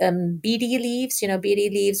beedi leaves, beedi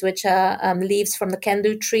leaves, which are leaves from the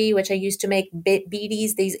kendu tree, which are used to make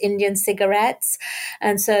beedis, these Indian cigarettes.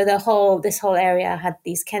 And so this whole area had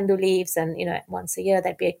these kendu leaves, and once a year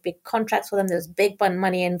there'd be big contracts for them. There's big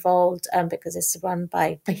money involved, because it's run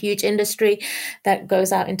by a huge industry that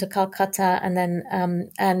goes out into Calcutta, and then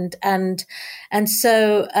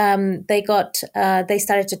so they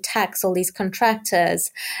started to tax all these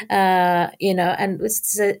contractors, and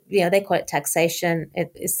they call it taxation.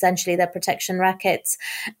 Essentially, they're protection rackets.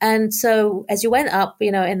 And so as you went up,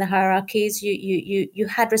 in the hierarchies, you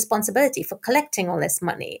had responsibility for collecting all this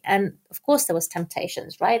money, and of course there was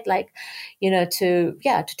temptations, right? Like, to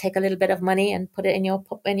take a little bit of money and put it in your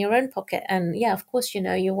own pocket, and of course,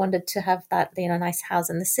 you wanted to have that, nice house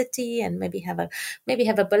in the city, and maybe have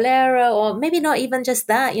a bolero, or maybe not even just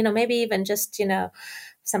that, maybe even just a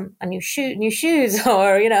new shoes,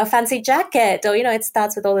 or a fancy jacket, or it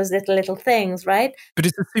starts with all those little things, right? But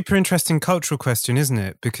it's a super interesting cultural question, isn't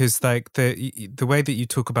it? Because like the way that you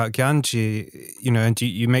talk about Gyanji, and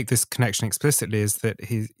you make this connection explicitly, is that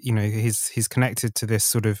he's connected to this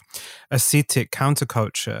sort of ascetic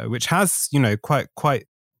counterculture, which has quite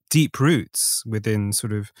deep roots within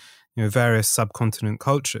sort of various subcontinent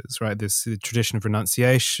cultures, right? This tradition of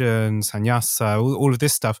renunciation, sannyasa, all of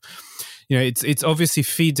this stuff. It's obviously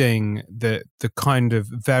feeding the kind of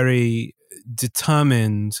very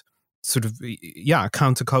determined sort of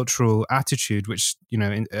countercultural attitude, which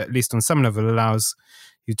at least on some level allows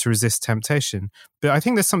you to resist temptation. But I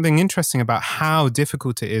think there's something interesting about how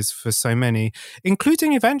difficult it is for so many,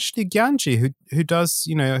 including eventually Gyanji, who does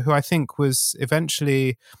who I think was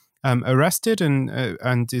eventually arrested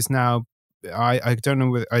and is now I don't know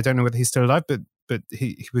whether he's still alive, but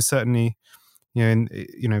he was certainly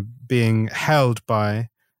being held by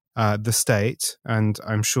the state, and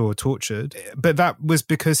I'm sure tortured. But that was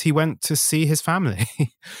because he went to see his family.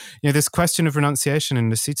 This question of renunciation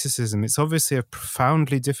and asceticism, it's obviously a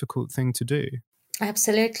profoundly difficult thing to do.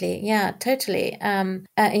 Absolutely. Yeah, totally. And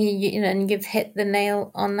you've hit the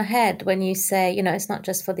nail on the head when you say, it's not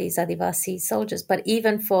just for these Adivasi soldiers, but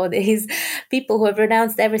even for these people who have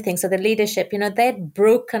renounced everything. So the leadership, they're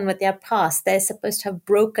broken with their past. They're supposed to have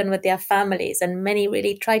broken with their families. And many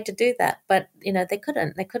really tried to do that, but, they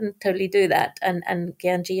couldn't totally do that. And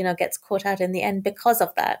Gyanji, gets caught out in the end because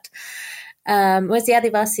of that. Whereas the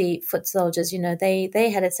Adivasi foot soldiers,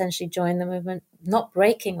 they had essentially joined the movement, not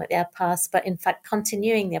breaking with their past, but in fact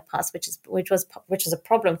continuing their past, which was a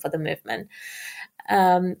problem for the movement.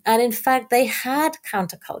 And in fact, they had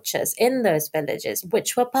countercultures in those villages,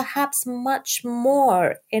 which were perhaps much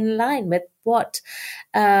more in line with what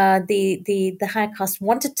the high caste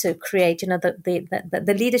wanted to create.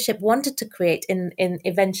 The leadership wanted to create in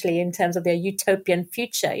eventually in terms of their utopian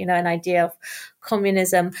future. An idea of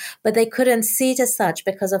communism, but they couldn't see it as such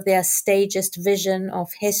because of their stagist vision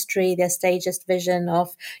of history, their stagist vision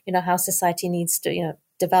of how society needs to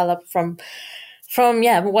develop from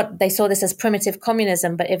what they saw this as primitive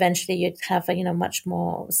communism, but eventually you'd have a much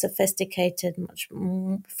more sophisticated, much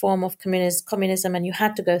form of communism, and you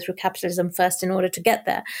had to go through capitalism first in order to get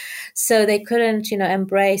there. So they couldn't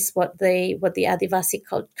embrace what the Adivasi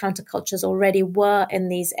countercultures already were in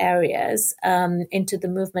these areas into the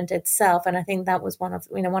movement itself. And I think that was one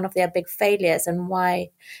of their big failures, and why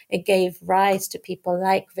it gave rise to people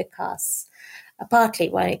like Vikas. Partly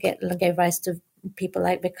why it gave rise to people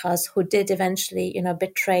like Vikas, who did eventually,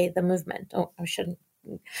 betray the movement. Oh, I shouldn't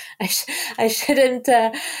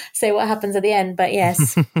say what happens at the end, but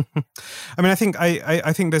yes. I mean, I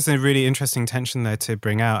think there's a really interesting tension there to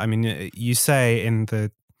bring out. I mean, you say in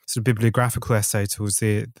the sort of bibliographical essay towards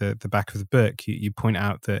the back of the book, you point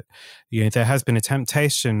out that there has been a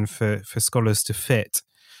temptation for scholars to fit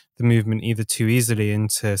the movement either too easily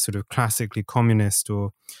into sort of classically communist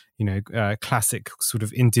or classic sort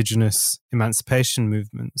of indigenous emancipation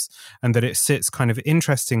movements, and that it sits kind of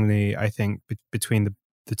interestingly, I think, between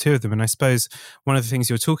the two of them. And I suppose one of the things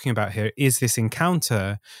you're talking about here is this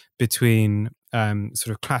encounter between sort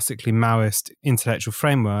of classically Maoist intellectual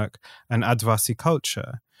framework and Adivasi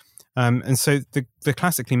culture. And so the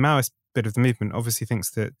classically Maoist bit of the movement obviously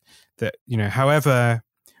thinks that however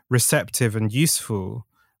receptive and useful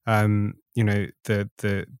the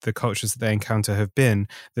cultures that they encounter have been,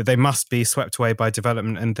 that they must be swept away by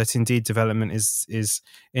development, and that indeed development is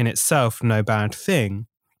in itself no bad thing.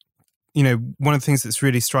 One of the things that's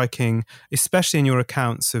really striking, especially in your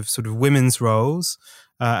accounts of sort of women's roles,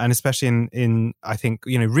 and especially in I think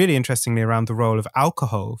really interestingly around the role of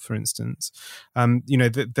alcohol, for instance,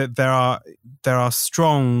 that there are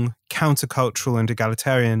strong countercultural and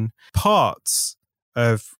egalitarian parts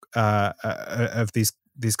of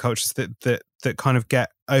these cultures that kind of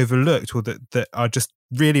get overlooked, or that are just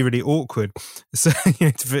really, really awkward. So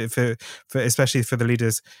for especially for the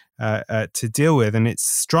leaders to deal with. And it's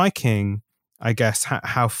striking, I guess,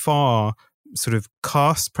 how far sort of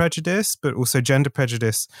caste prejudice, but also gender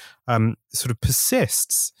prejudice, sort of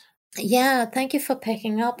persists. Yeah, thank you for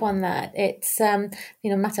picking up on that. It's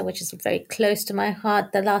matter which is very close to my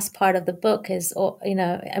heart. The last part of the book is,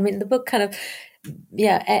 the book kind of,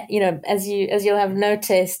 as you'll have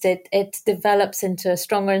noticed, it develops into a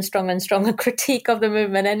stronger and stronger and stronger critique of the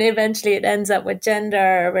movement, and eventually it ends up with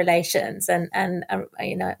gender relations and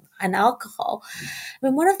alcohol. I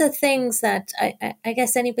mean, one of the things that I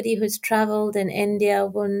guess anybody who's traveled in India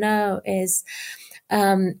will know is,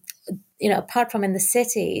 apart from in the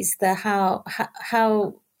cities, how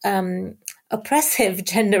oppressive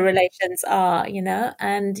gender relations are,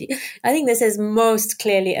 and I think this is most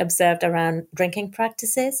clearly observed around drinking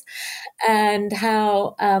practices, and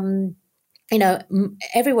how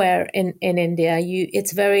everywhere in India,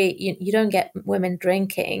 it's very, you don't get women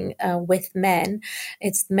drinking with men.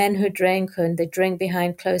 It's men who drink, and they drink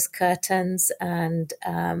behind closed curtains, and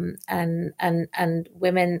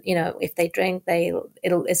women, if they drink,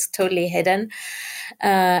 it's totally hidden,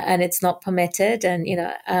 and it's not permitted.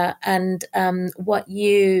 And what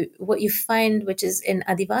you find, which is in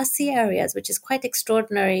Adivasi areas, which is quite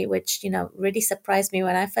extraordinary, which really surprised me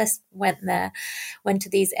when I first went to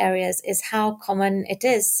these areas, is how common it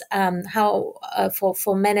is,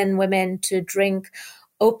 for men and women to drink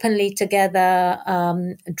openly together.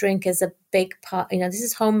 Drink is a big part. This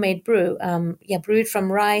is homemade brew, brewed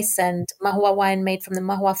from rice, and mahua wine made from the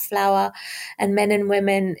mahua flour. And men and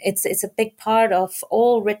women, it's a big part of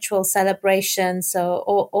all ritual celebrations. So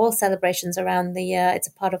all celebrations around the year. It's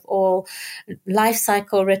a part of all life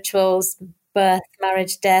cycle rituals. Birth,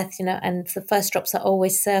 marriage, death, and the first drops are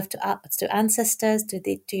always served to ancestors, to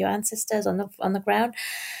your ancestors on the ground.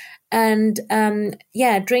 And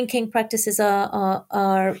drinking practices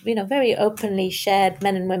are very openly shared.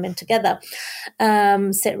 Men and women together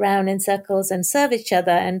sit around in circles and serve each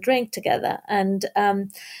other and drink together. And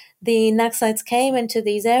the Naxalites came into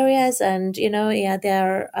these areas, and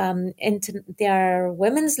their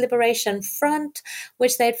Women's Liberation Front,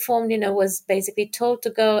 which they'd formed, was basically told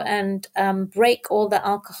to go and break all the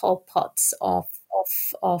alcohol pots of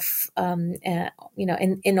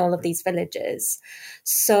in all of these villages.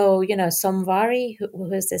 So, Somvari,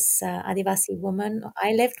 who is this Adivasi woman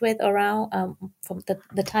I lived with around from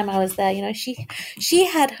the time I was there, she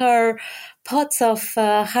had her pots of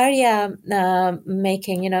harya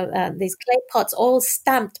making, these clay pots, all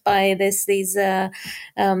stamped by by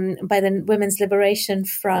the Women's Liberation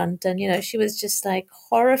Front, and she was just like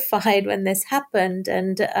horrified when this happened,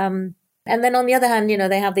 and then on the other hand,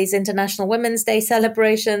 they have these International Women's Day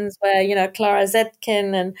celebrations where, Clara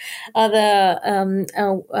Zetkin and other,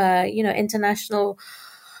 international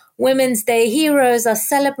Women's Day heroes are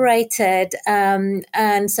celebrated.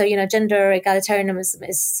 And so, gender egalitarianism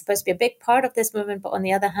is supposed to be a big part of this movement. But on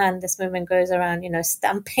the other hand, this movement goes around,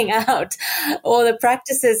 stamping out all the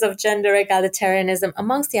practices of gender egalitarianism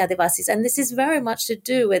amongst the Adivasis. And this is very much to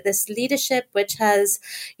do with this leadership, which has,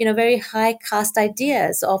 very high caste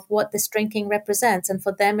ideas of what this drinking represents. And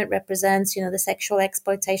for them, it represents, the sexual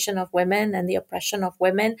exploitation of women and the oppression of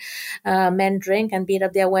women. Men drink and beat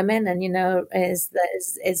up their women, and, is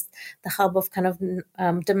the hub of kind of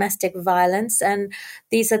domestic violence. And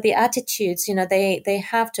these are the attitudes, they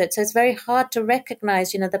have to it. So it's very hard to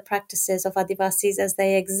recognize, the practices of Adivasis as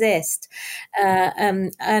they exist.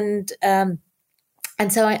 And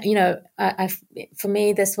so, for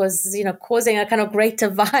me, this was, causing a kind of greater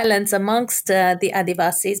violence amongst the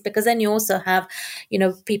Adivasis, because then you also have,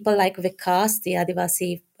 people like Vikas, the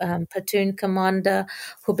Adivasi platoon commander,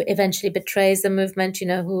 who eventually betrays the movement,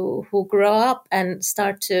 who grow up and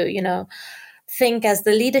start to, think as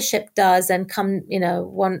the leadership does and come,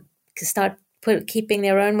 want to start keeping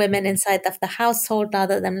their own women inside of the household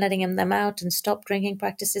rather than letting them out, and stop drinking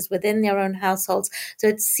practices within their own households. So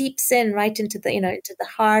it seeps in right into the, into the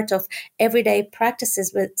heart of everyday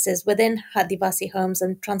practices within Adivasi homes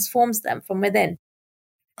and transforms them from within.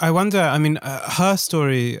 I wonder, her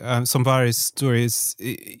story, Somvari's story, is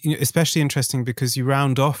especially interesting because you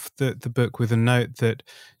round off the book with a note that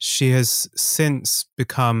she has since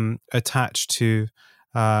become attached to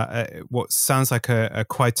what sounds like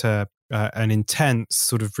quite an intense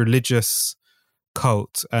sort of religious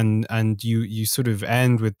cult, and you sort of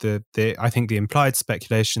end with the I think the implied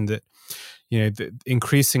speculation that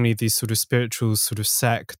increasingly these sort of spiritual sort of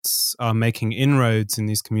sects are making inroads in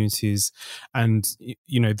these communities, and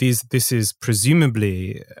this is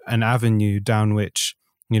presumably an avenue down which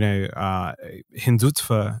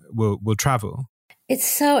Hindutva will travel. It's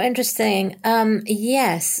so interesting.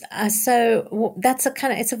 Yes. So that's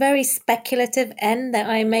it's a very speculative end that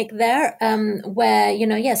I make there, where,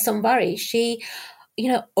 Somvari, she,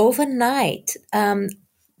 overnight,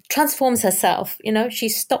 transforms herself. She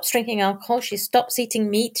stops drinking alcohol. She stops eating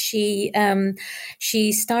meat. She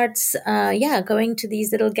starts, going to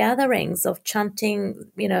these little gatherings of chanting,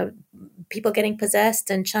 people getting possessed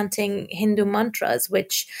and chanting Hindu mantras,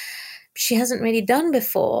 which she hasn't really done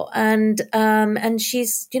before, and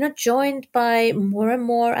she's joined by more and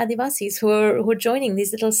more Adivasis who are joining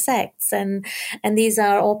these little sects, and these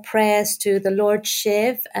are all prayers to the Lord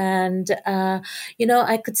Shiv, and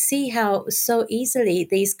I could see how so easily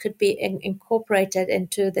these could be incorporated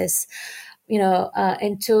into this,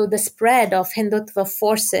 into the spread of Hindutva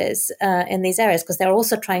forces in these areas, because they're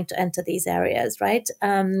also trying to enter these areas, right?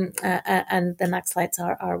 And the Naxalites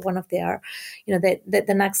are one of their, the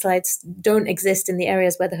Naxalites don't exist in the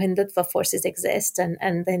areas where the Hindutva forces exist,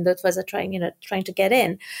 and the Hindutvas are trying to get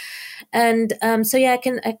in. And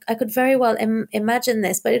I could very well imagine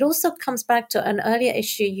this, but it also comes back to an earlier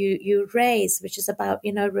issue you raised, which is about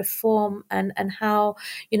reform and how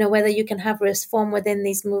whether you can have reform within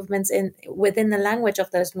these movements within the language of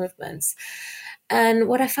those movements. And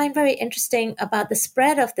what I find very interesting about the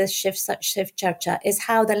spread of this Shiv Charcha is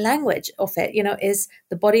how the language of it, is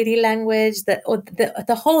the bodily language,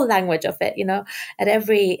 the whole language of it, at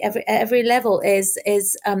every level is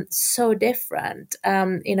so different.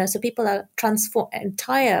 So people are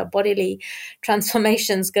entire bodily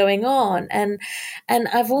transformations going on, and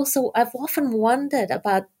I've often wondered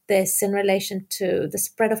about this in relation to the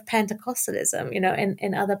spread of Pentecostalism,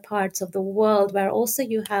 in other parts of the world, where also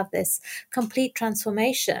you have this complete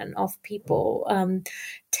transformation of people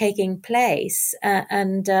taking place.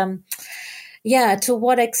 To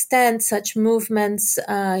what extent such movements,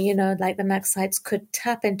 like the Naxalites, could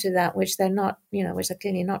tap into that, which they're not, which they're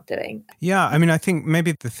clearly not doing. Yeah, I think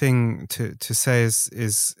maybe the thing to say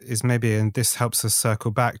is maybe, and this helps us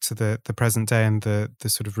circle back to the present day and the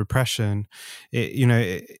sort of repression,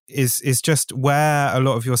 is just where a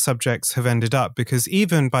lot of your subjects have ended up, because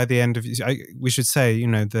even by the end of, we should say,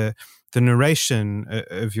 the narration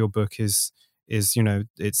of your book is it's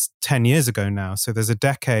 10 years ago now, so there's a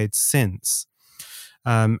decade since.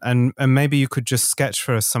 And maybe you could just sketch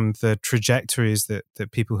for us some of the trajectories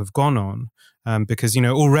that people have gone on, because,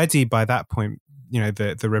 already by that point,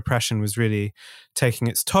 the repression was really taking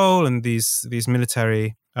its toll, and these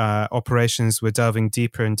military operations were delving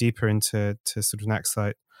deeper and deeper into sort of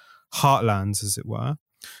Naxalite heartlands, as it were.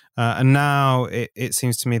 And now it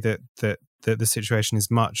seems to me that the situation is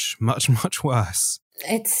much, much, much worse.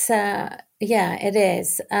 It's it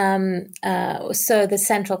is. So the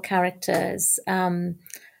central characters,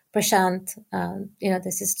 Prashant,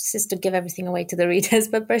 this is to give everything away to the readers,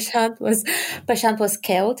 but Prashant was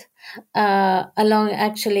killed along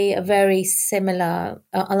actually a very similar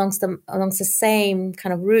along the same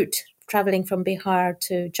kind of route, traveling from Bihar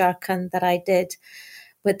to Jharkhand that I did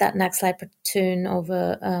with that Naxalite platoon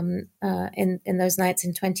over in those nights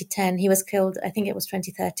in 2010. He was killed, I think it was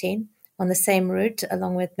 2013, on the same route,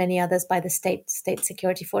 along with many others, by the state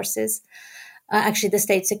security forces. Actually, the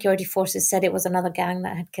state security forces said it was another gang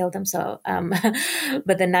that had killed him. So,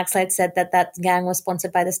 but the Naxalites said that gang was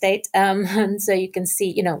sponsored by the state. And so you can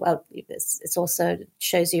see, it's also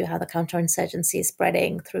shows you how the counterinsurgency is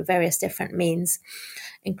spreading through various different means,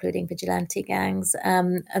 including vigilante gangs.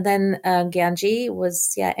 And then Gyanji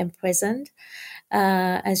was, imprisoned,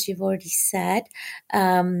 as you've already said.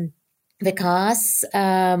 Vikas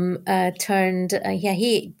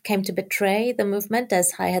he came to betray the movement,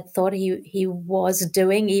 as I had thought he was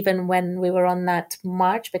doing, even when we were on that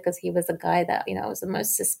march, because he was a guy that, I was the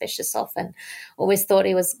most suspicious of, and always thought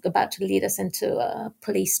he was about to lead us into a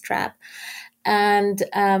police trap. And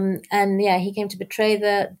he came to betray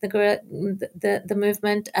the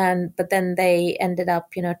movement, but then they ended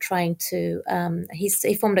up trying to he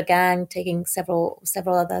formed a gang, taking several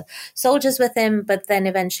other soldiers with him, but then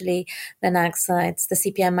eventually the Naxalites, the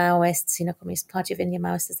CPM Maoists, Communist Party of India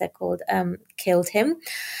Maoists as they're called, killed him.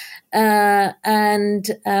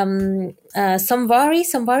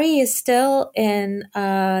 Samvari is still in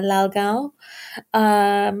Lalgaon.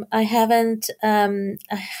 I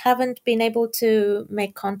haven't been able to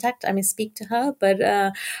make contact. Speak to her, but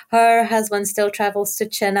her husband still travels to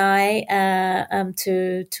Chennai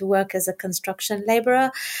to work as a construction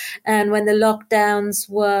laborer. And when the lockdowns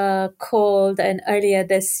were called, and earlier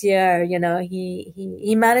this year,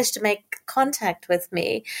 he managed to make contact with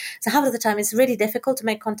me. So half of the time it's really difficult to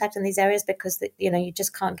make contact in these areas because you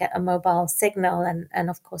just can't get a mobile signal, and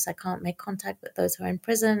of course I can't make contact with those who are in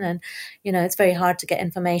prison, and it's very hard to get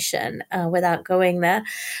information without going there.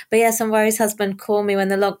 But Samvari's husband called me when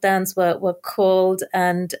the lockdowns were called,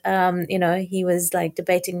 and he was like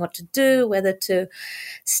debating what to do, whether to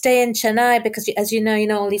stay in Chennai, because as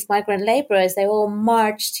all these migrant laborers, they all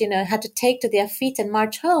marched, had to take to their feet and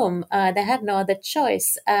march home. They had no other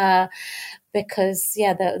choice. Because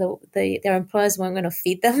their employers weren't going to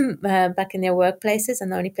feed them back in their workplaces,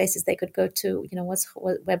 and the only places they could go to, was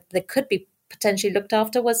where they could be potentially looked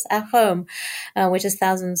after was at home, which is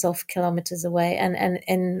thousands of kilometers away. And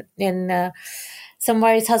in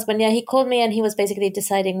Samvari's husband, he called me, and he was basically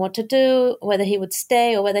deciding what to do, whether he would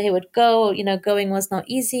stay or whether he would go. Going was not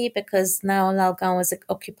easy because now Lalgaon was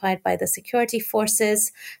occupied by the security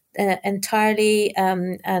forces entirely,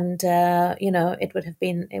 it would have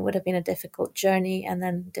been a difficult journey, and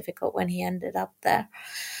then difficult when he ended up there.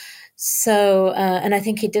 So, and I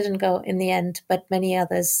think he didn't go in the end, but many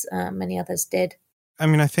others did.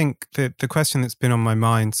 I think the question that's been on my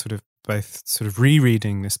mind, both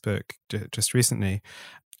rereading this book just recently,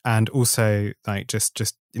 and also like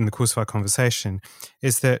just in the course of our conversation,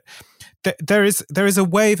 is that there is a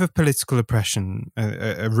wave of political oppression,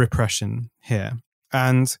 repression here.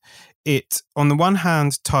 And it, on the one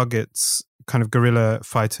hand, targets kind of guerrilla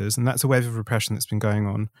fighters, and that's a wave of repression that's been going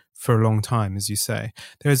on for a long time, as you say.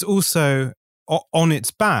 There is also, on its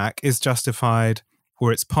back, is justified,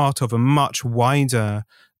 or it's part of a much wider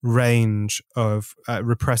range of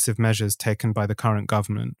repressive measures taken by the current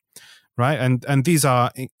government, right? And these are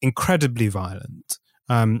incredibly violent,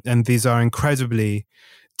 and these are incredibly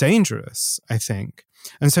dangerous, I think.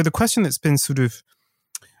 And so the question that's been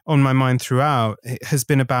on my mind throughout has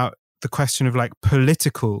been about the question of like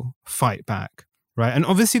political fight back, right? And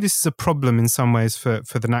obviously this is a problem in some ways for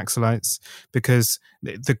the Naxalites, because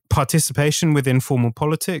the participation within formal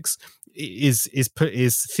politics is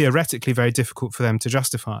theoretically very difficult for them to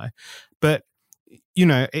justify. But,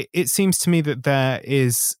 it seems to me that there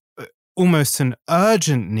is almost an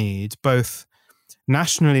urgent need, both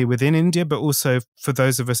nationally within India, but also for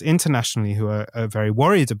those of us internationally who are very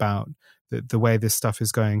worried about the way this stuff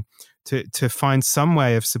is going, to find some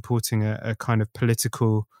way of supporting a kind of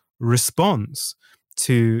political response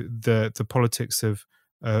to the politics of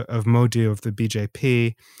Modi, of the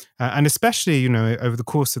BJP, and especially, over the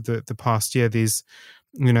course of the past year, these,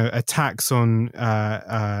 attacks on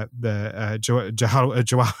the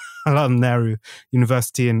Jawaharlal Nehru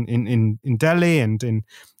University in Delhi, and in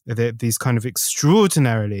these kind of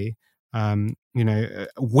extraordinarily,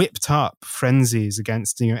 whipped up frenzies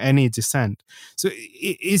against any dissent. So,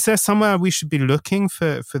 is there somewhere we should be looking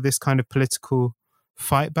for this kind of political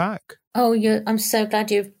fight back? Oh, I'm so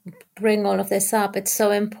glad you bring all of this up. It's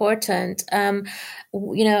so important. I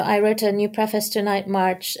wrote a new preface to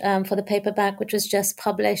Nightmarch for the paperback, which was just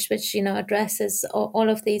published, which, addresses all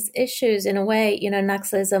of these issues in a way.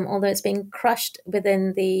 Naxalism, although it's being crushed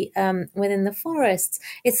within the forests,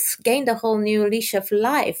 it's gained a whole new leash of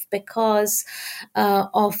life because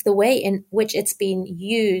of the way in which it's been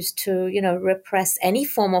used to, repress any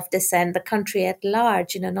form of dissent, the country at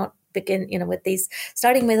large, not begin, with these,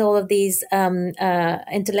 starting with all of these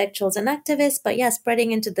intellectuals and activists, but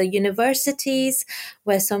spreading into the universities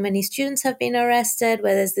where so many students have been arrested,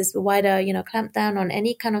 where there's this wider, clampdown on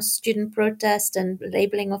any kind of student protest and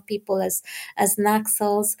labeling of people as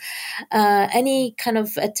Naxals. Any kind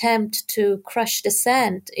of attempt to crush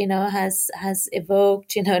dissent, has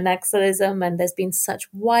evoked, Naxalism, and there's been such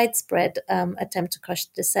widespread attempt to crush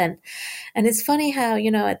dissent. And it's funny how,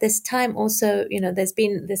 at this time also, there's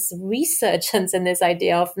been this resurgence in this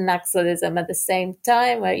idea of Naxalism at the same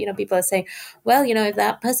time, where people are saying, well, if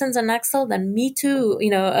that person's a Naxal, then me too,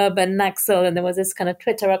 urban Naxal. And there was this kind of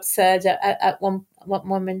Twitter upsurge at one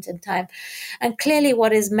moment in time. And clearly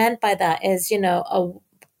what is meant by that is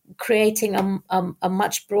creating a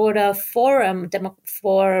much broader forum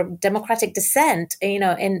for democratic dissent,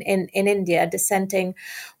 in India, dissenting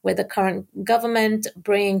with the current government,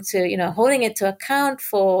 bringing to, holding it to account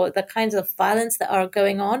for the kinds of violence that are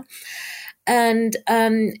going on. And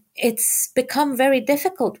it's become very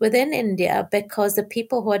difficult within India because the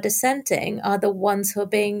people who are dissenting are the ones who are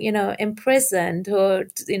being, imprisoned, who are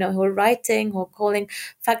writing, who are calling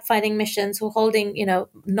fact-finding missions, who are holding,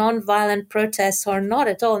 non-violent protests, who are not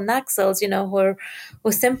at all Naxals, who are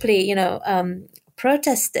simply,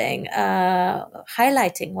 protesting,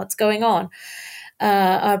 highlighting what's going on.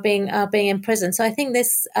 Are being imprisoned. So I think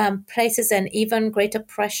this places an even greater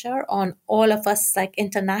pressure on all of us, like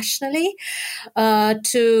internationally,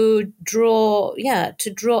 to draw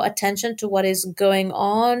attention to what is going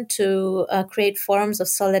on, to create forums of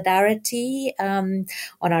solidarity on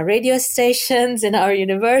our radio stations, in our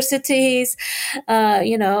universities,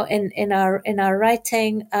 in our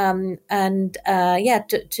writing,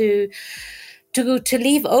 to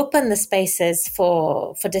leave open the spaces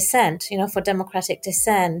for dissent, for democratic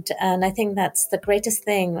dissent. And I think that's the greatest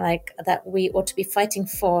thing, that we ought to be fighting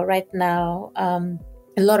for right now.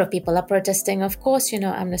 A lot of people are protesting, of course,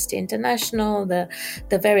 Amnesty International, the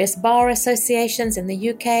various bar associations in the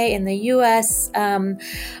UK, in the US.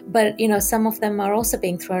 But, some of them are also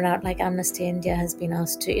being thrown out, like Amnesty India has been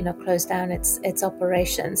asked to, close down its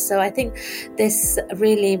operations. So I think this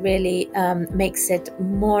really, really makes it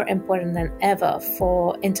more important than ever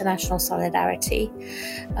for international solidarity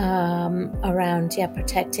around,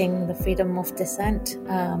 protecting the freedom of dissent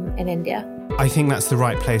in India. I think that's the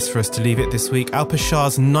right place for us to leave it this week. Alpa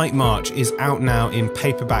Shah's Nightmarch is out now in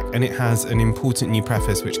paperback, and it has an important new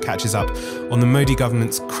preface which catches up on the Modi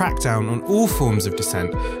government's crackdown on all forms of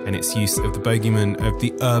dissent and its use of the bogeyman of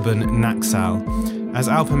the urban Naxal. As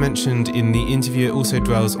Alpa mentioned in the interview, it also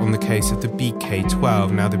dwells on the case of the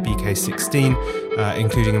BK-12, now the BK-16,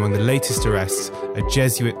 including among the latest arrests a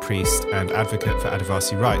Jesuit priest and advocate for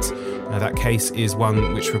Adivasi rights. Now, that case is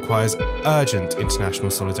one which requires urgent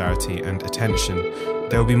international solidarity and attention.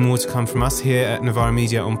 There will be more to come from us here at Novara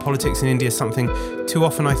Media on politics in India, something too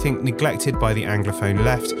often, I think, neglected by the Anglophone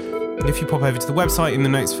left. And if you pop over to the website in the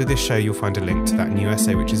notes for this show, you'll find a link to that new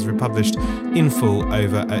essay, which is republished in full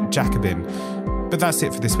over at Jacobin. But that's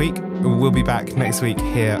it for this week. We'll be back next week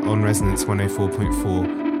here on Resonance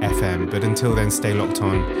 104.4 FM. But until then, stay locked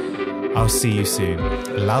on. I'll see you soon.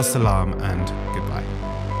 Lal Salam and goodbye.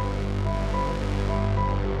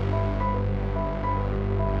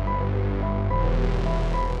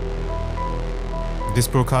 This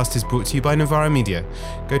broadcast is brought to you by Novara Media.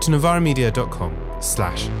 Go to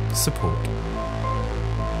novaramedia.com/support.